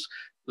moment because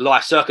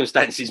life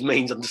circumstances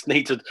means I just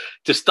need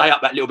to stay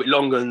up that little bit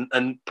longer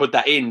and put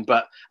that in.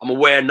 But I'm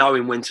aware,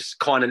 knowing when to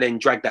kind of then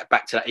drag that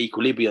back to that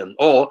equilibrium,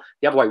 or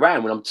the other way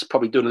around, when I'm just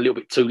probably doing a little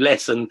bit too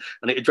less and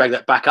I need to drag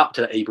that back up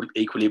to that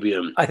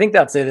equilibrium. I think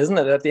that's it, isn't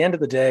it? At the end of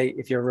the day,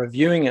 if you're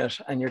reviewing it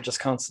and you're just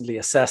constantly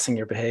assessing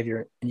your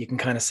behavior, and you can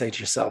kind of say to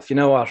yourself, you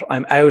know what,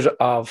 I'm out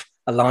of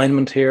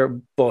alignment here,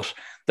 but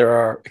there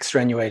are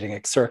extenuating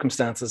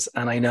circumstances,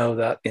 and I know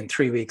that in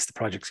 3 weeks the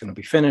project's going to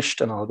be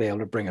finished and I'll be able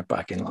to bring it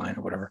back in line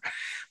or whatever.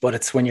 But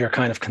it's when you're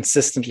kind of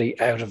consistently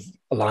out of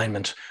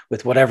alignment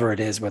with whatever it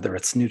is, whether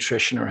it's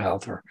nutrition or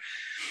health, or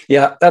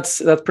that's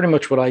pretty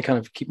much what I kind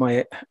of keep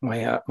my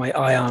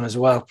eye on as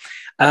well.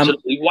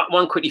 Absolutely.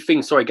 One quickly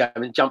thing, sorry,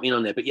 Gavin, jump in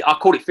on there, but I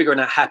call it figuring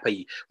out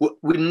happy.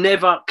 We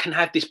never can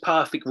have this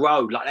perfect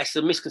road. Like, that's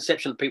the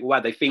misconception that people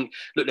have. They think,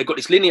 look, they've got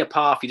this linear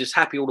path, you're just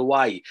happy all the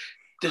way.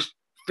 Just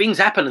things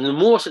happen, and the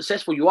more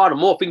successful you are, the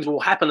more things will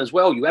happen as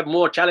well. You have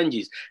more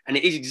challenges, and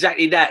it is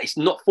exactly that. It's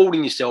not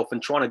fooling yourself and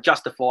trying to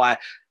justify,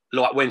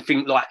 like when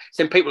things like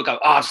some people go,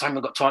 I just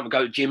haven't got time to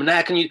go to the gym. And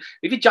how can you?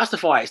 If you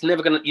justify it, you're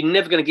never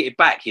gonna get it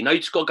back. You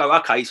just got to go.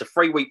 Okay, it's a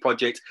 3-week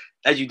project,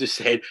 as you just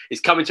said.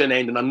 It's coming to an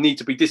end, and I need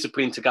to be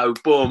disciplined to go.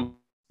 Boom,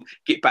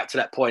 get back to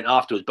that point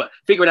afterwards. But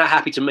figuring out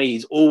happy to me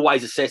is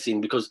always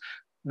assessing, because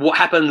what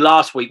happened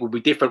last week will be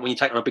different when you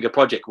take on a bigger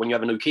project, when you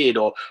have a new kid,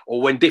 or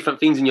when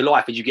different things in your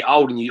life as you get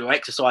old and your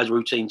exercise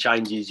routine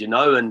changes,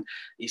 and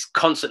it's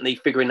constantly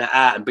figuring that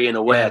out and being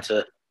aware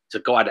to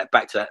guide that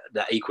back to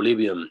that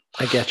equilibrium.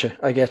 I get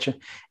you.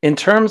 In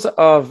terms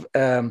of,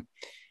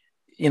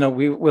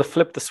 we'll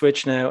flip the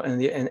switch now,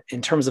 and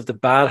in terms of the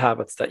bad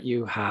habits that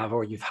you have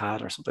or you've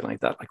had or something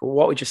like that, like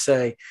what would you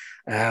say?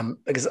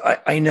 Because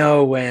I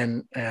know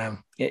when,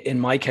 in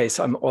my case,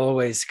 I'm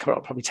always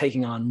probably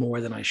taking on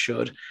more than I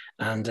should.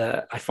 And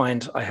I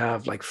find I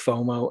have like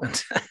FOMO,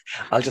 and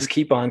I'll just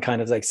keep on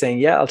kind of like saying,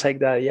 yeah, I'll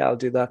take that. Yeah, I'll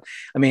do that.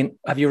 I mean,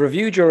 have you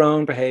reviewed your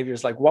own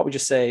behaviors? Like, what would you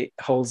say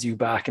holds you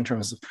back in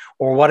terms of,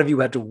 or what have you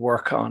had to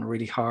work on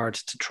really hard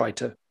to try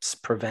to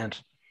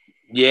prevent?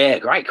 Yeah,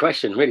 great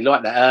question. Really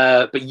like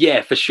that. But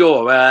yeah, for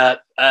sure.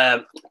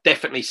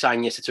 Definitely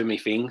saying yes to too many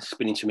things,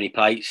 spinning too many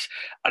plates.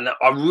 And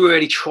I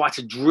really try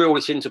to drill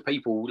this into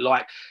people.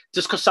 Like,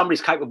 just because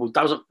somebody's capable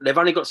they've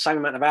only got the same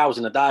amount of hours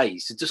in a day.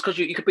 So just because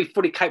you could be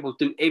fully capable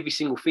to do every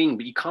single thing,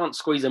 but you can't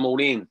squeeze them all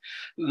in.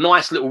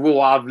 Nice little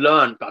rule I've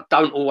learned, but I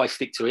don't always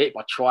stick to it. But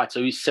I try to.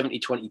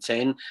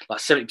 70-20-10, like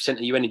 70% of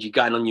your energy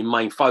going on your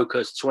main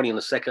focus, 20 on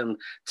the second,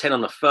 10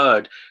 on the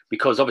third,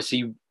 because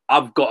obviously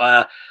I've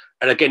got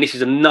and again, this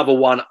is another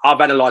one.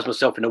 I've analysed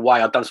myself in a way.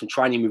 I've done some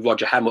training with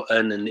Roger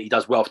Hamilton, and he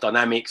does wealth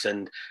dynamics.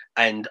 And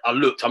I'm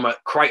a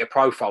creator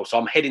profile, so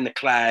I'm heading the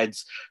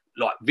clads,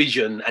 like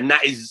vision, and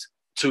that is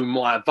to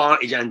my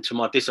advantage and to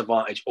my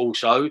disadvantage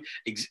also.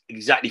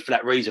 Exactly for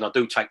that reason, I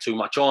do take too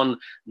much on,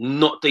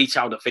 not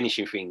detailed at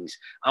finishing things.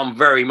 I'm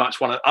very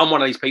much one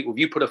of these people. If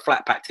you put a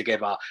flat pack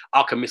together,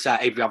 I can miss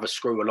out every other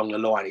screw along the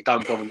line. It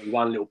don't bother me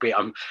one little bit.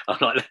 I'm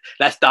like,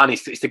 that's done.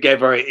 It's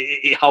together.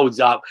 It holds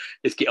up.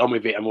 Let's get on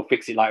with it, and we'll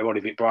fix it later on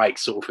if it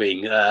breaks, sort of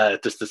thing,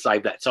 just to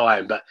save that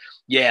time. But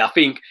yeah, I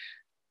think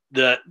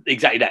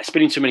exactly that,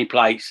 spinning too many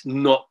plates,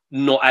 not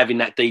having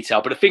that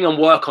detail. But the thing I'm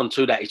working on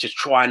to that is just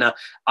trying to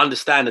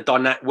understand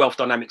the wealth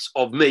dynamics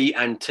of me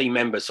and team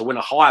members. So when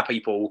I hire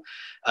people,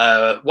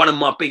 one of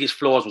my biggest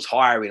flaws was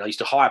hiring. I used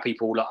to hire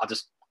people that I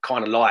just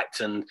kind of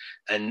liked, and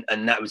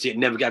that was it.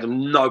 Never gave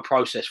them no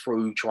process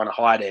through trying to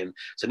hire them.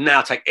 So now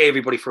I take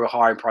everybody through a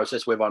hiring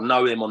process, whether I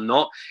know them or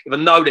not. If I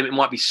know them, it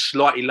might be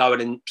slightly lower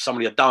than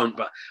somebody I don't,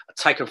 but I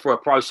take them through a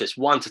process,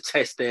 one, to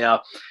test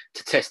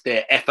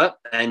their effort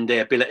and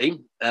their ability,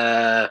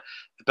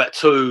 but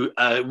two,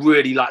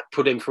 really like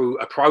put them through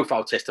a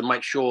profile test to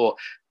make sure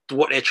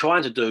what they're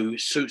trying to do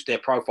suits their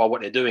profile,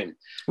 what they're doing.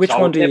 Which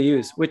one do you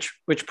use? Which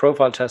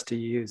profile test do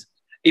you use?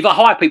 If I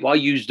hire people, I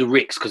use the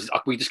Ricks, because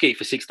we just get it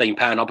for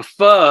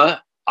 £16.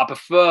 I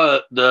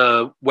prefer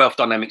the wealth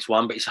dynamics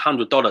one, but it's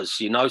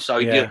 $100, So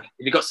if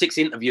you've got 6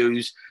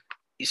 interviews,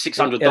 it's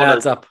 $600. It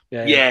adds up.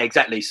 Yeah,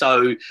 exactly.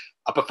 So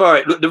I prefer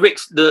it. Look, the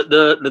Ricks,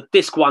 the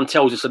disc one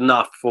tells us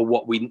enough for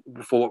what we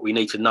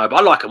need to know. But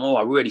I like them all.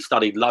 I really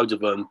studied loads of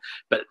them,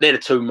 but they're the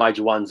 2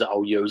 major ones that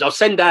I'll use. I'll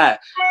send out.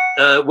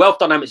 Wealth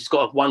Dynamics has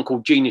got one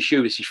called Genius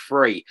U. This is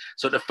free.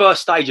 So at the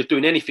first stage of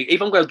doing anything, if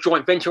I'm going to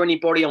joint venture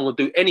anybody, I'm going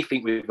to do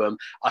anything with them,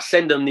 I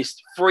send them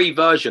this free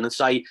version and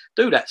say,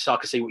 do that so I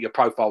can see what your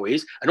profile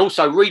is. And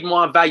also read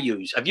my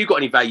values. Have you got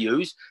any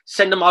values?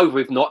 Send them over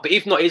if not. But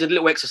if not, here's a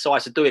little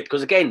exercise to do it.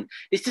 Because again,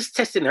 it's just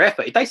testing their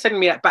effort. If they send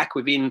me that back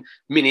within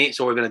minutes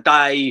or within a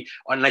day,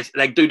 and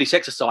they do this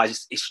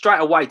exercise, it's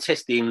straight away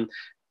testing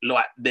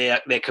like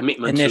their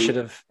commitment.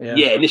 Initiative.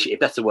 Initiative.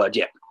 That's the word.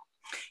 Yeah.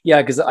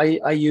 Yeah, because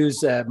I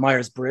use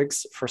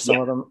Myers-Briggs for some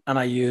of them, and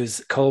I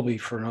use Colby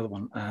for another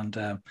one. And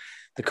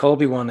the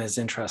Colby one is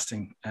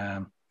interesting. I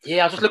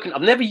was just looking.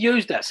 I've never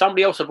used that.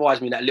 Somebody else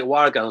advised me that a little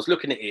while ago. I was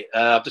looking at it.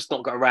 I've just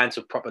not got around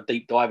to proper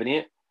deep diving in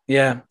it.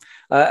 Yeah.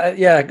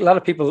 A lot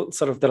of people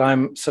that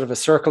I'm sort of a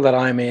circle that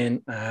I'm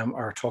in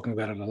are talking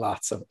about it a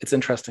lot. So it's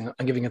interesting.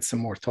 I'm giving it some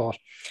more thought.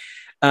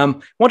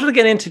 Wanted to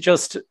get into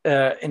just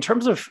in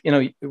terms of,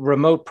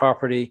 remote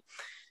property,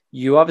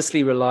 you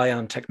obviously rely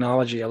on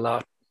technology a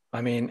lot.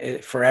 I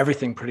mean, for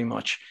everything pretty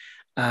much.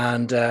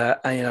 And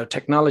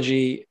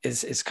technology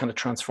is kind of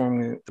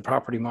transforming the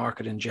property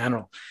market in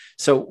general.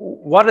 So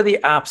what are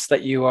the apps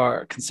that you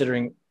are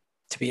considering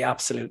to be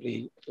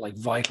absolutely like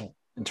vital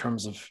in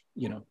terms of,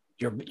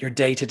 your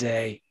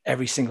day-to-day,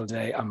 every single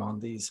day I'm on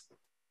these?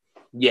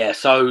 Yeah,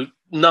 so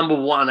number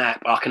one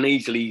app I can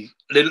easily,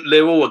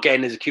 they're all,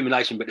 again, there's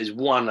accumulation, but there's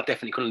one I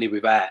definitely couldn't live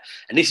without.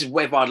 And this is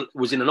whether I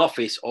was in an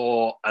office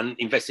or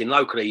investing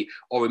locally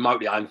or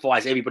remotely. I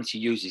advise everybody to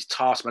use this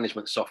task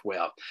management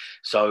software.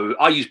 So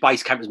I use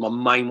Basecamp as my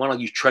main one. I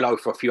use Trello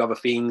for a few other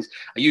things.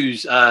 I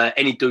use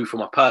AnyDo for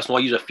my personal.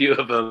 I use a few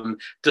of them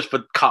just for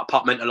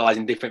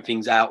compartmentalizing different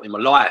things out in my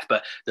life.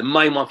 But the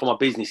main one for my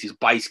business is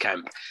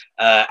Basecamp.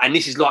 And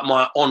this is like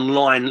my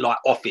online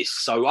office.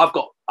 So I've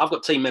got I've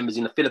got team members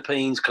in the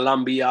Philippines,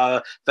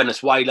 Colombia,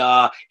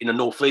 Venezuela, in the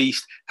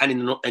northeast, and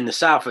in the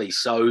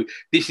southeast. So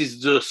this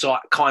is the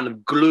kind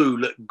of glue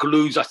that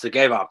glues us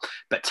together,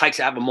 but takes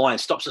it out of our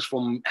mind, stops us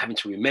from having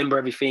to remember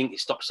everything. It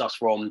stops us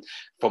from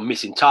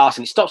missing tasks,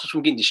 and it stops us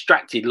from getting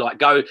distracted.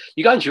 Like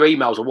you go into your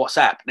emails or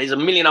WhatsApp, there's a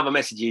million other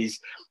messages,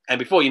 and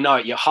before you know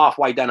it, you're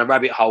halfway down a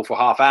rabbit hole for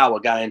half hour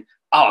going,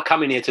 oh, I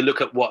come in here to look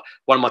at what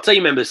one of my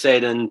team members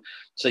said. And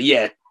so,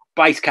 yeah,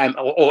 Basecamp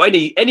or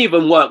any of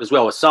them work as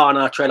well.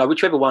 Asana, Trello,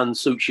 whichever one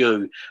suits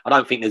you. I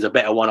don't think there's a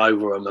better one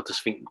over them. I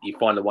just think you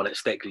find the one that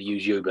aesthetically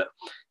use you. But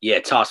yeah,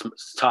 task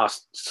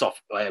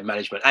software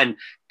management and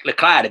the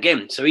cloud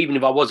again. So even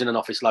if I was in an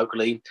office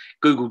locally,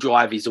 Google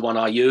Drive is the one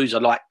I use. I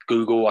like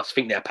Google. I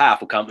think they're a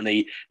powerful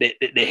company.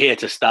 They're here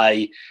to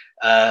stay.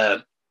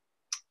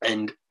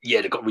 And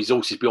yeah, they've got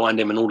resources behind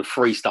them and all the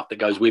free stuff that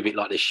goes with it,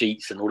 like the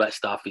sheets and all that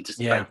stuff. It's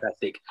just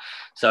fantastic.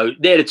 So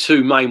they're the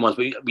two main ones.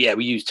 But yeah,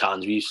 we use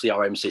tons. We use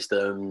CRM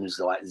systems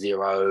like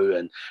Xero,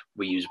 and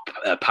we use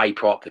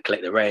PayProp to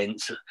collect the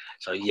rent.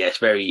 So yeah, it's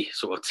very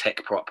sort of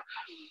tech prop.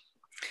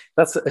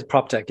 That's a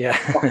prop tech, yeah.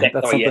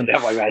 That's something.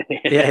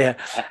 Yeah.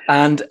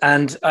 And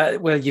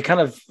well,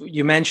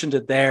 you mentioned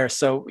it there.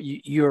 So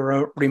you're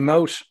a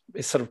remote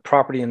sort of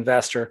property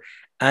investor,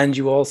 and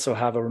you also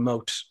have a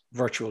remote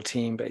virtual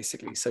team,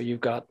 basically. So you've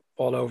got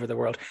all over the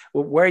world.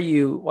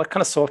 What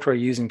kind of software are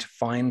you using to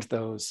find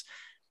those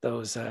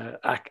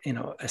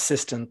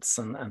assistants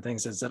and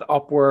things? Is it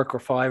Upwork or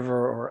Fiverr,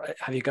 or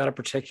have you got a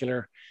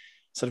particular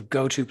sort of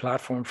go-to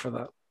platform for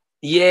that?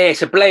 Yeah,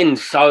 it's a blend.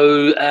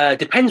 So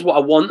depends what I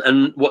want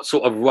and what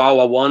sort of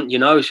role I want.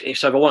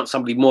 If I want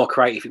somebody more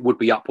creative, it would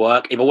be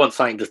Upwork. If I want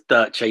something just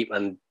dirt cheap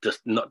and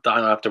just don't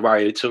have to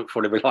worry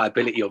for the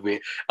reliability of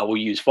it, I will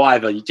use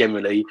Fiverr.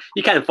 Generally,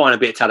 you can find a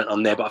bit of talent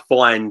on there, but I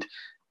find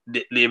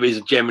there is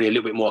generally a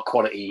little bit more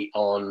quality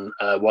on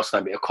what's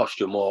name. It'll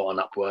cost you more on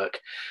Upwork.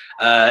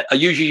 I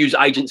usually use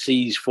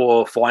agencies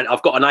for find.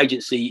 I've got an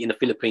agency in the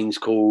Philippines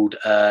called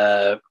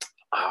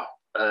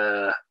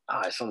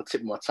it's on the tip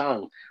of my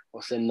tongue.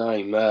 What's their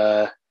name?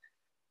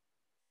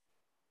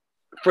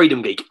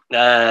 Freedom Geek.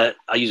 I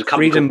use a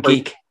company Freedom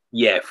Geek.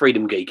 Yeah,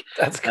 Freedom Geek.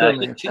 That's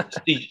cool.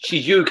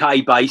 She's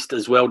UK based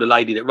as well, the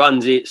lady that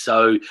runs it.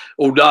 So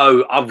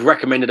although I've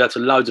recommended her to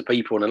loads of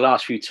people, and the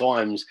last few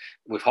times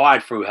we've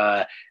hired through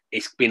her,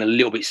 it's been a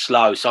little bit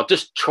slow. So I've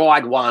just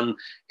tried one.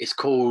 It's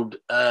called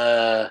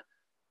Aviva.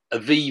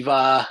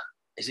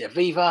 Is it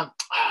Aviva?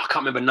 I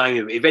can't remember the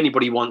name of it. If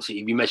anybody wants it,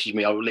 if you message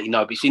me, I'll let you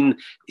know. But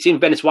it's in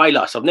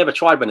Venezuela, so I've never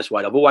tried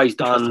Venezuela. I've always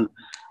done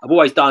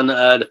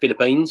the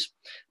Philippines.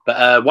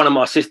 But one of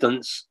my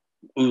assistants,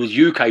 who was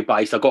UK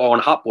based, I got her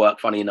on Upwork.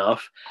 Funny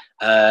enough,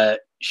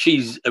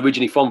 she's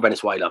originally from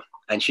Venezuela,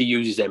 and she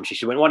uses them.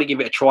 She went, "Why don't you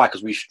give it a try?"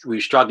 Because we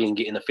were struggling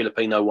getting a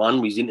Filipino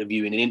one. We was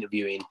interviewing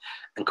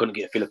and couldn't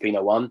get a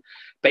Filipino one.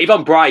 But if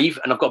I'm brave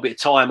and I've got a bit of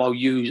time, I'll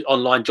use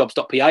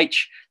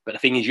onlinejobs.ph. But the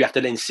thing is, you have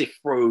to then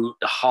sift through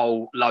the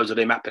whole loads of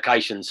them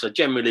applications. So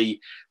generally,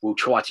 we'll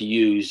try to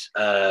use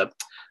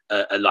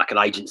like an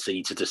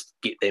agency to just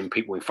get them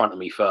people in front of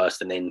me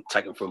first, and then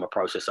take them through my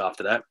process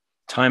after that.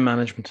 Time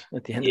management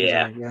at the end of the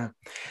day.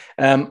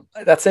 Yeah.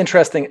 That's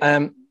interesting.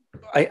 I'm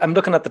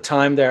looking at the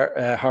time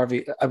there,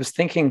 Harvey. I was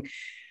thinking,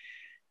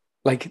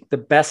 like, the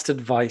best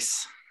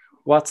advice.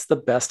 What's the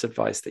best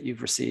advice that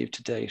you've received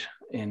to date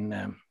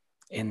in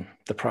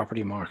the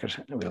property market,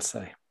 we'll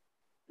say?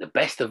 The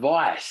best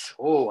advice?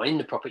 Oh, in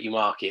the property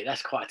market,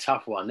 that's quite a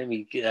tough one. Let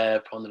me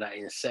ponder that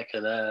in a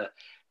second.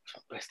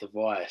 Best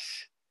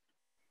advice.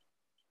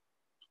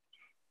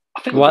 I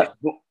think what?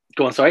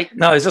 Go on, sorry.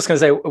 No, I was just going to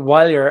say,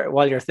 while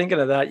you're thinking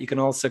of that, you can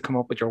also come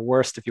up with your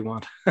worst if you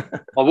want.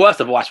 My worst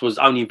advice was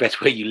only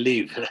invest where you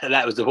live.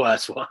 That was the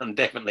worst one.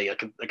 Definitely, I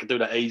could do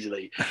that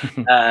easily.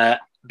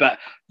 But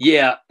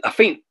yeah, I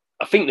think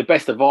the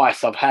best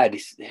advice I've had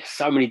is there's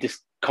so many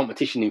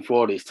competition in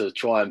fraud is to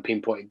try and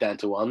pinpoint it down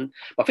to one.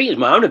 But I think it's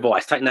my own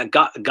advice, taking that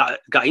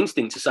gut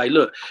instinct to say,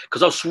 look,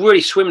 because I was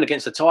really swimming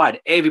against the tide.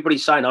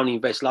 Everybody's saying only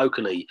invest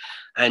locally.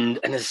 And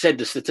as I said,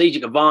 the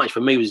strategic advantage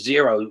for me was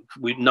zero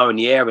with knowing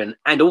the area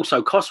and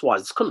also cost-wise.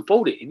 I just couldn't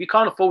afford it. If you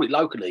can't afford it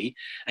locally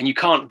and you've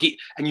not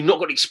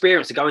got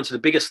experience to go into the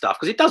bigger stuff,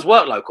 because it does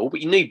work local,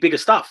 but you need bigger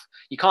stuff.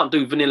 You can't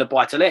do vanilla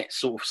buy-to-let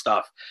sort of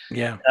stuff.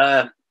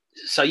 Yeah.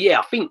 So yeah,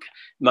 I think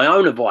my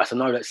own advice, I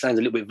know that sounds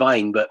a little bit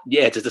vain, but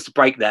yeah, to just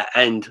break that,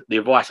 and the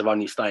advice of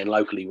only staying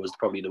locally was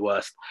probably the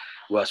worst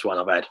one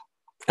I've had.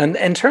 And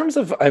in terms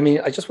of, I mean,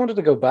 I just wanted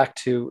to go back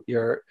to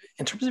your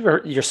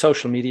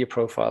social media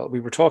profile. We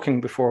were talking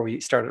before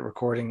we started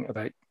recording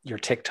about your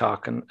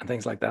TikTok and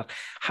things like that.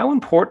 How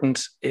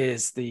important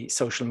is the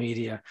social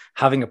media,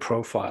 having a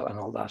profile and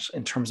all that,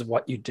 in terms of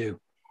what you do?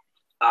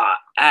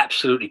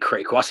 Absolutely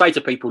critical. I say to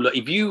people, look,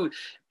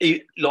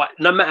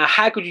 no matter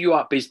how good you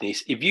are at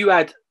business, if you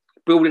had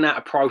building out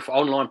a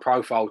online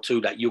profile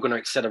to that, you're going to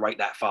accelerate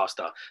that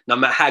faster, no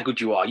matter how good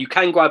you are. You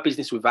can grow a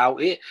business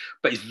without it,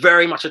 but it's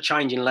very much a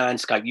changing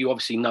landscape. You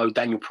obviously know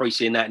Daniel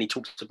Priestley in that, and he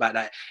talks about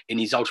that in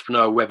his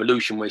Entrepreneurial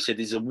Revolution, where he said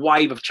there's a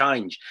wave of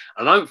change.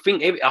 And I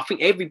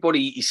think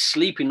everybody is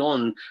sleeping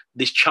on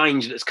this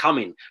change that's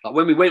coming. Like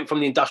when we went from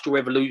the industrial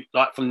revolution,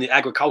 like from the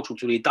agricultural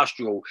to the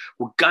industrial,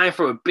 we're going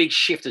through a big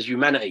shift as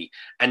humanity,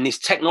 and this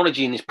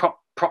technology and this prop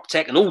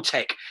tech and all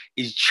tech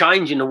is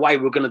changing the way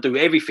we're going to do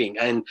everything.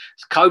 And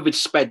COVID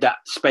sped that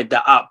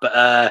up,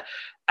 but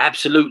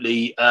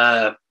absolutely,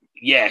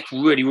 it's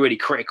really, really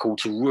critical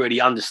to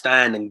really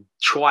understand and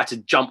try to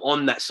jump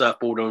on that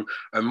surfboard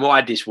and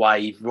ride this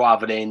wave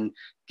rather than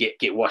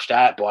get washed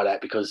out by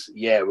that, because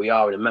we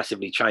are in a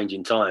massively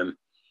changing time.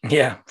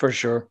 Yeah, for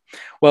sure.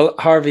 Well,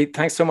 Harvey,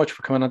 thanks so much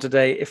for coming on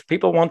today. If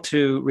people want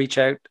to reach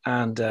out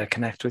and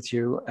connect with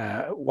you,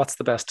 what's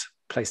the best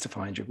place to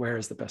find you? Where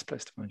is the best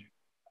place to find you?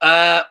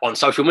 On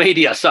social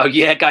media. So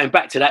going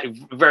back to that,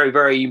 very,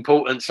 very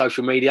important,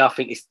 social media. I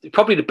think it's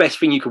probably the best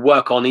thing you could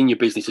work on in your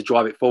business to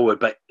drive it forward.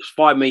 But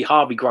find me,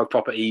 Harvey Growth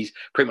Properties,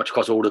 pretty much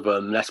across all of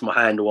them. That's my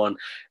handle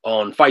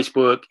on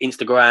Facebook,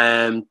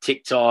 Instagram,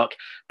 TikTok.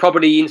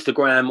 Probably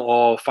Instagram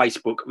or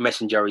Facebook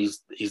Messenger is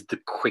the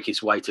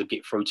quickest way to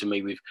get through to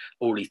me with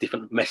all these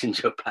different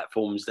messenger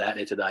platforms out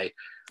there today.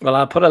 Well,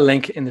 I'll put a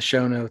link in the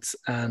show notes,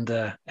 and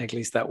at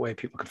least that way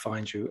people can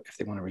find you if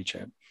they want to reach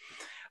out.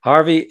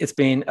 Harvey, it's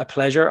been a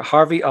pleasure.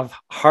 Harvey of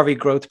Harvey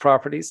Growth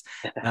Properties.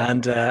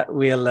 And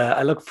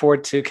I look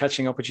forward to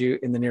catching up with you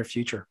in the near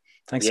future.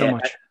 Thanks so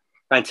much.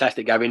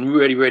 Fantastic, Gavin.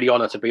 Really, really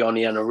honoured to be on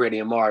here, and I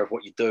really admire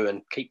what you do,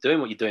 and keep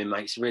doing what you're doing,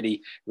 mate. It's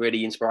really,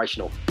 really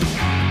inspirational.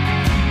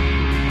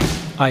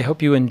 I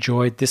hope you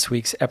enjoyed this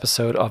week's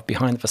episode of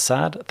Behind the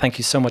Facade. Thank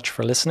you so much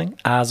for listening.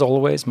 As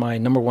always, my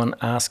number one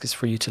ask is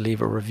for you to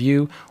leave a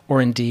review,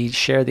 or indeed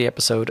share the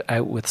episode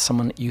out with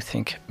someone you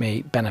think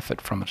may benefit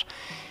from it.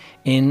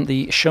 In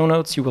the show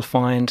notes, you will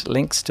find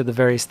links to the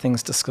various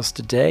things discussed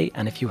today.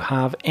 And if you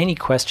have any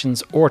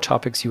questions or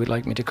topics you would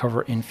like me to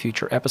cover in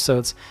future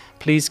episodes,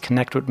 please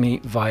connect with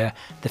me via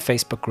the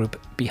Facebook group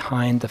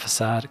Behind the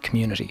Facade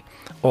Community.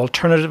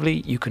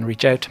 Alternatively, you can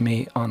reach out to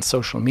me on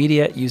social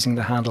media using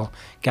the handle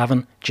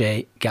Gavin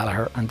J.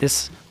 Gallagher, and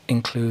this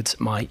includes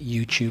my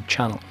YouTube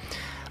channel.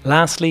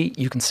 Lastly,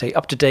 you can stay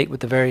up to date with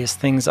the various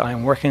things I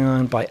am working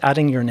on by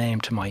adding your name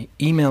to my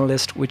email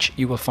list, which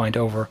you will find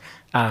over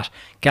at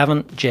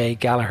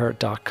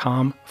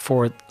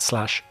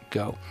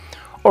gavinjgallagher.com/go.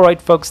 All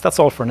right, folks, that's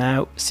all for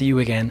now. See you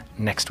again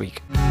next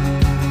week.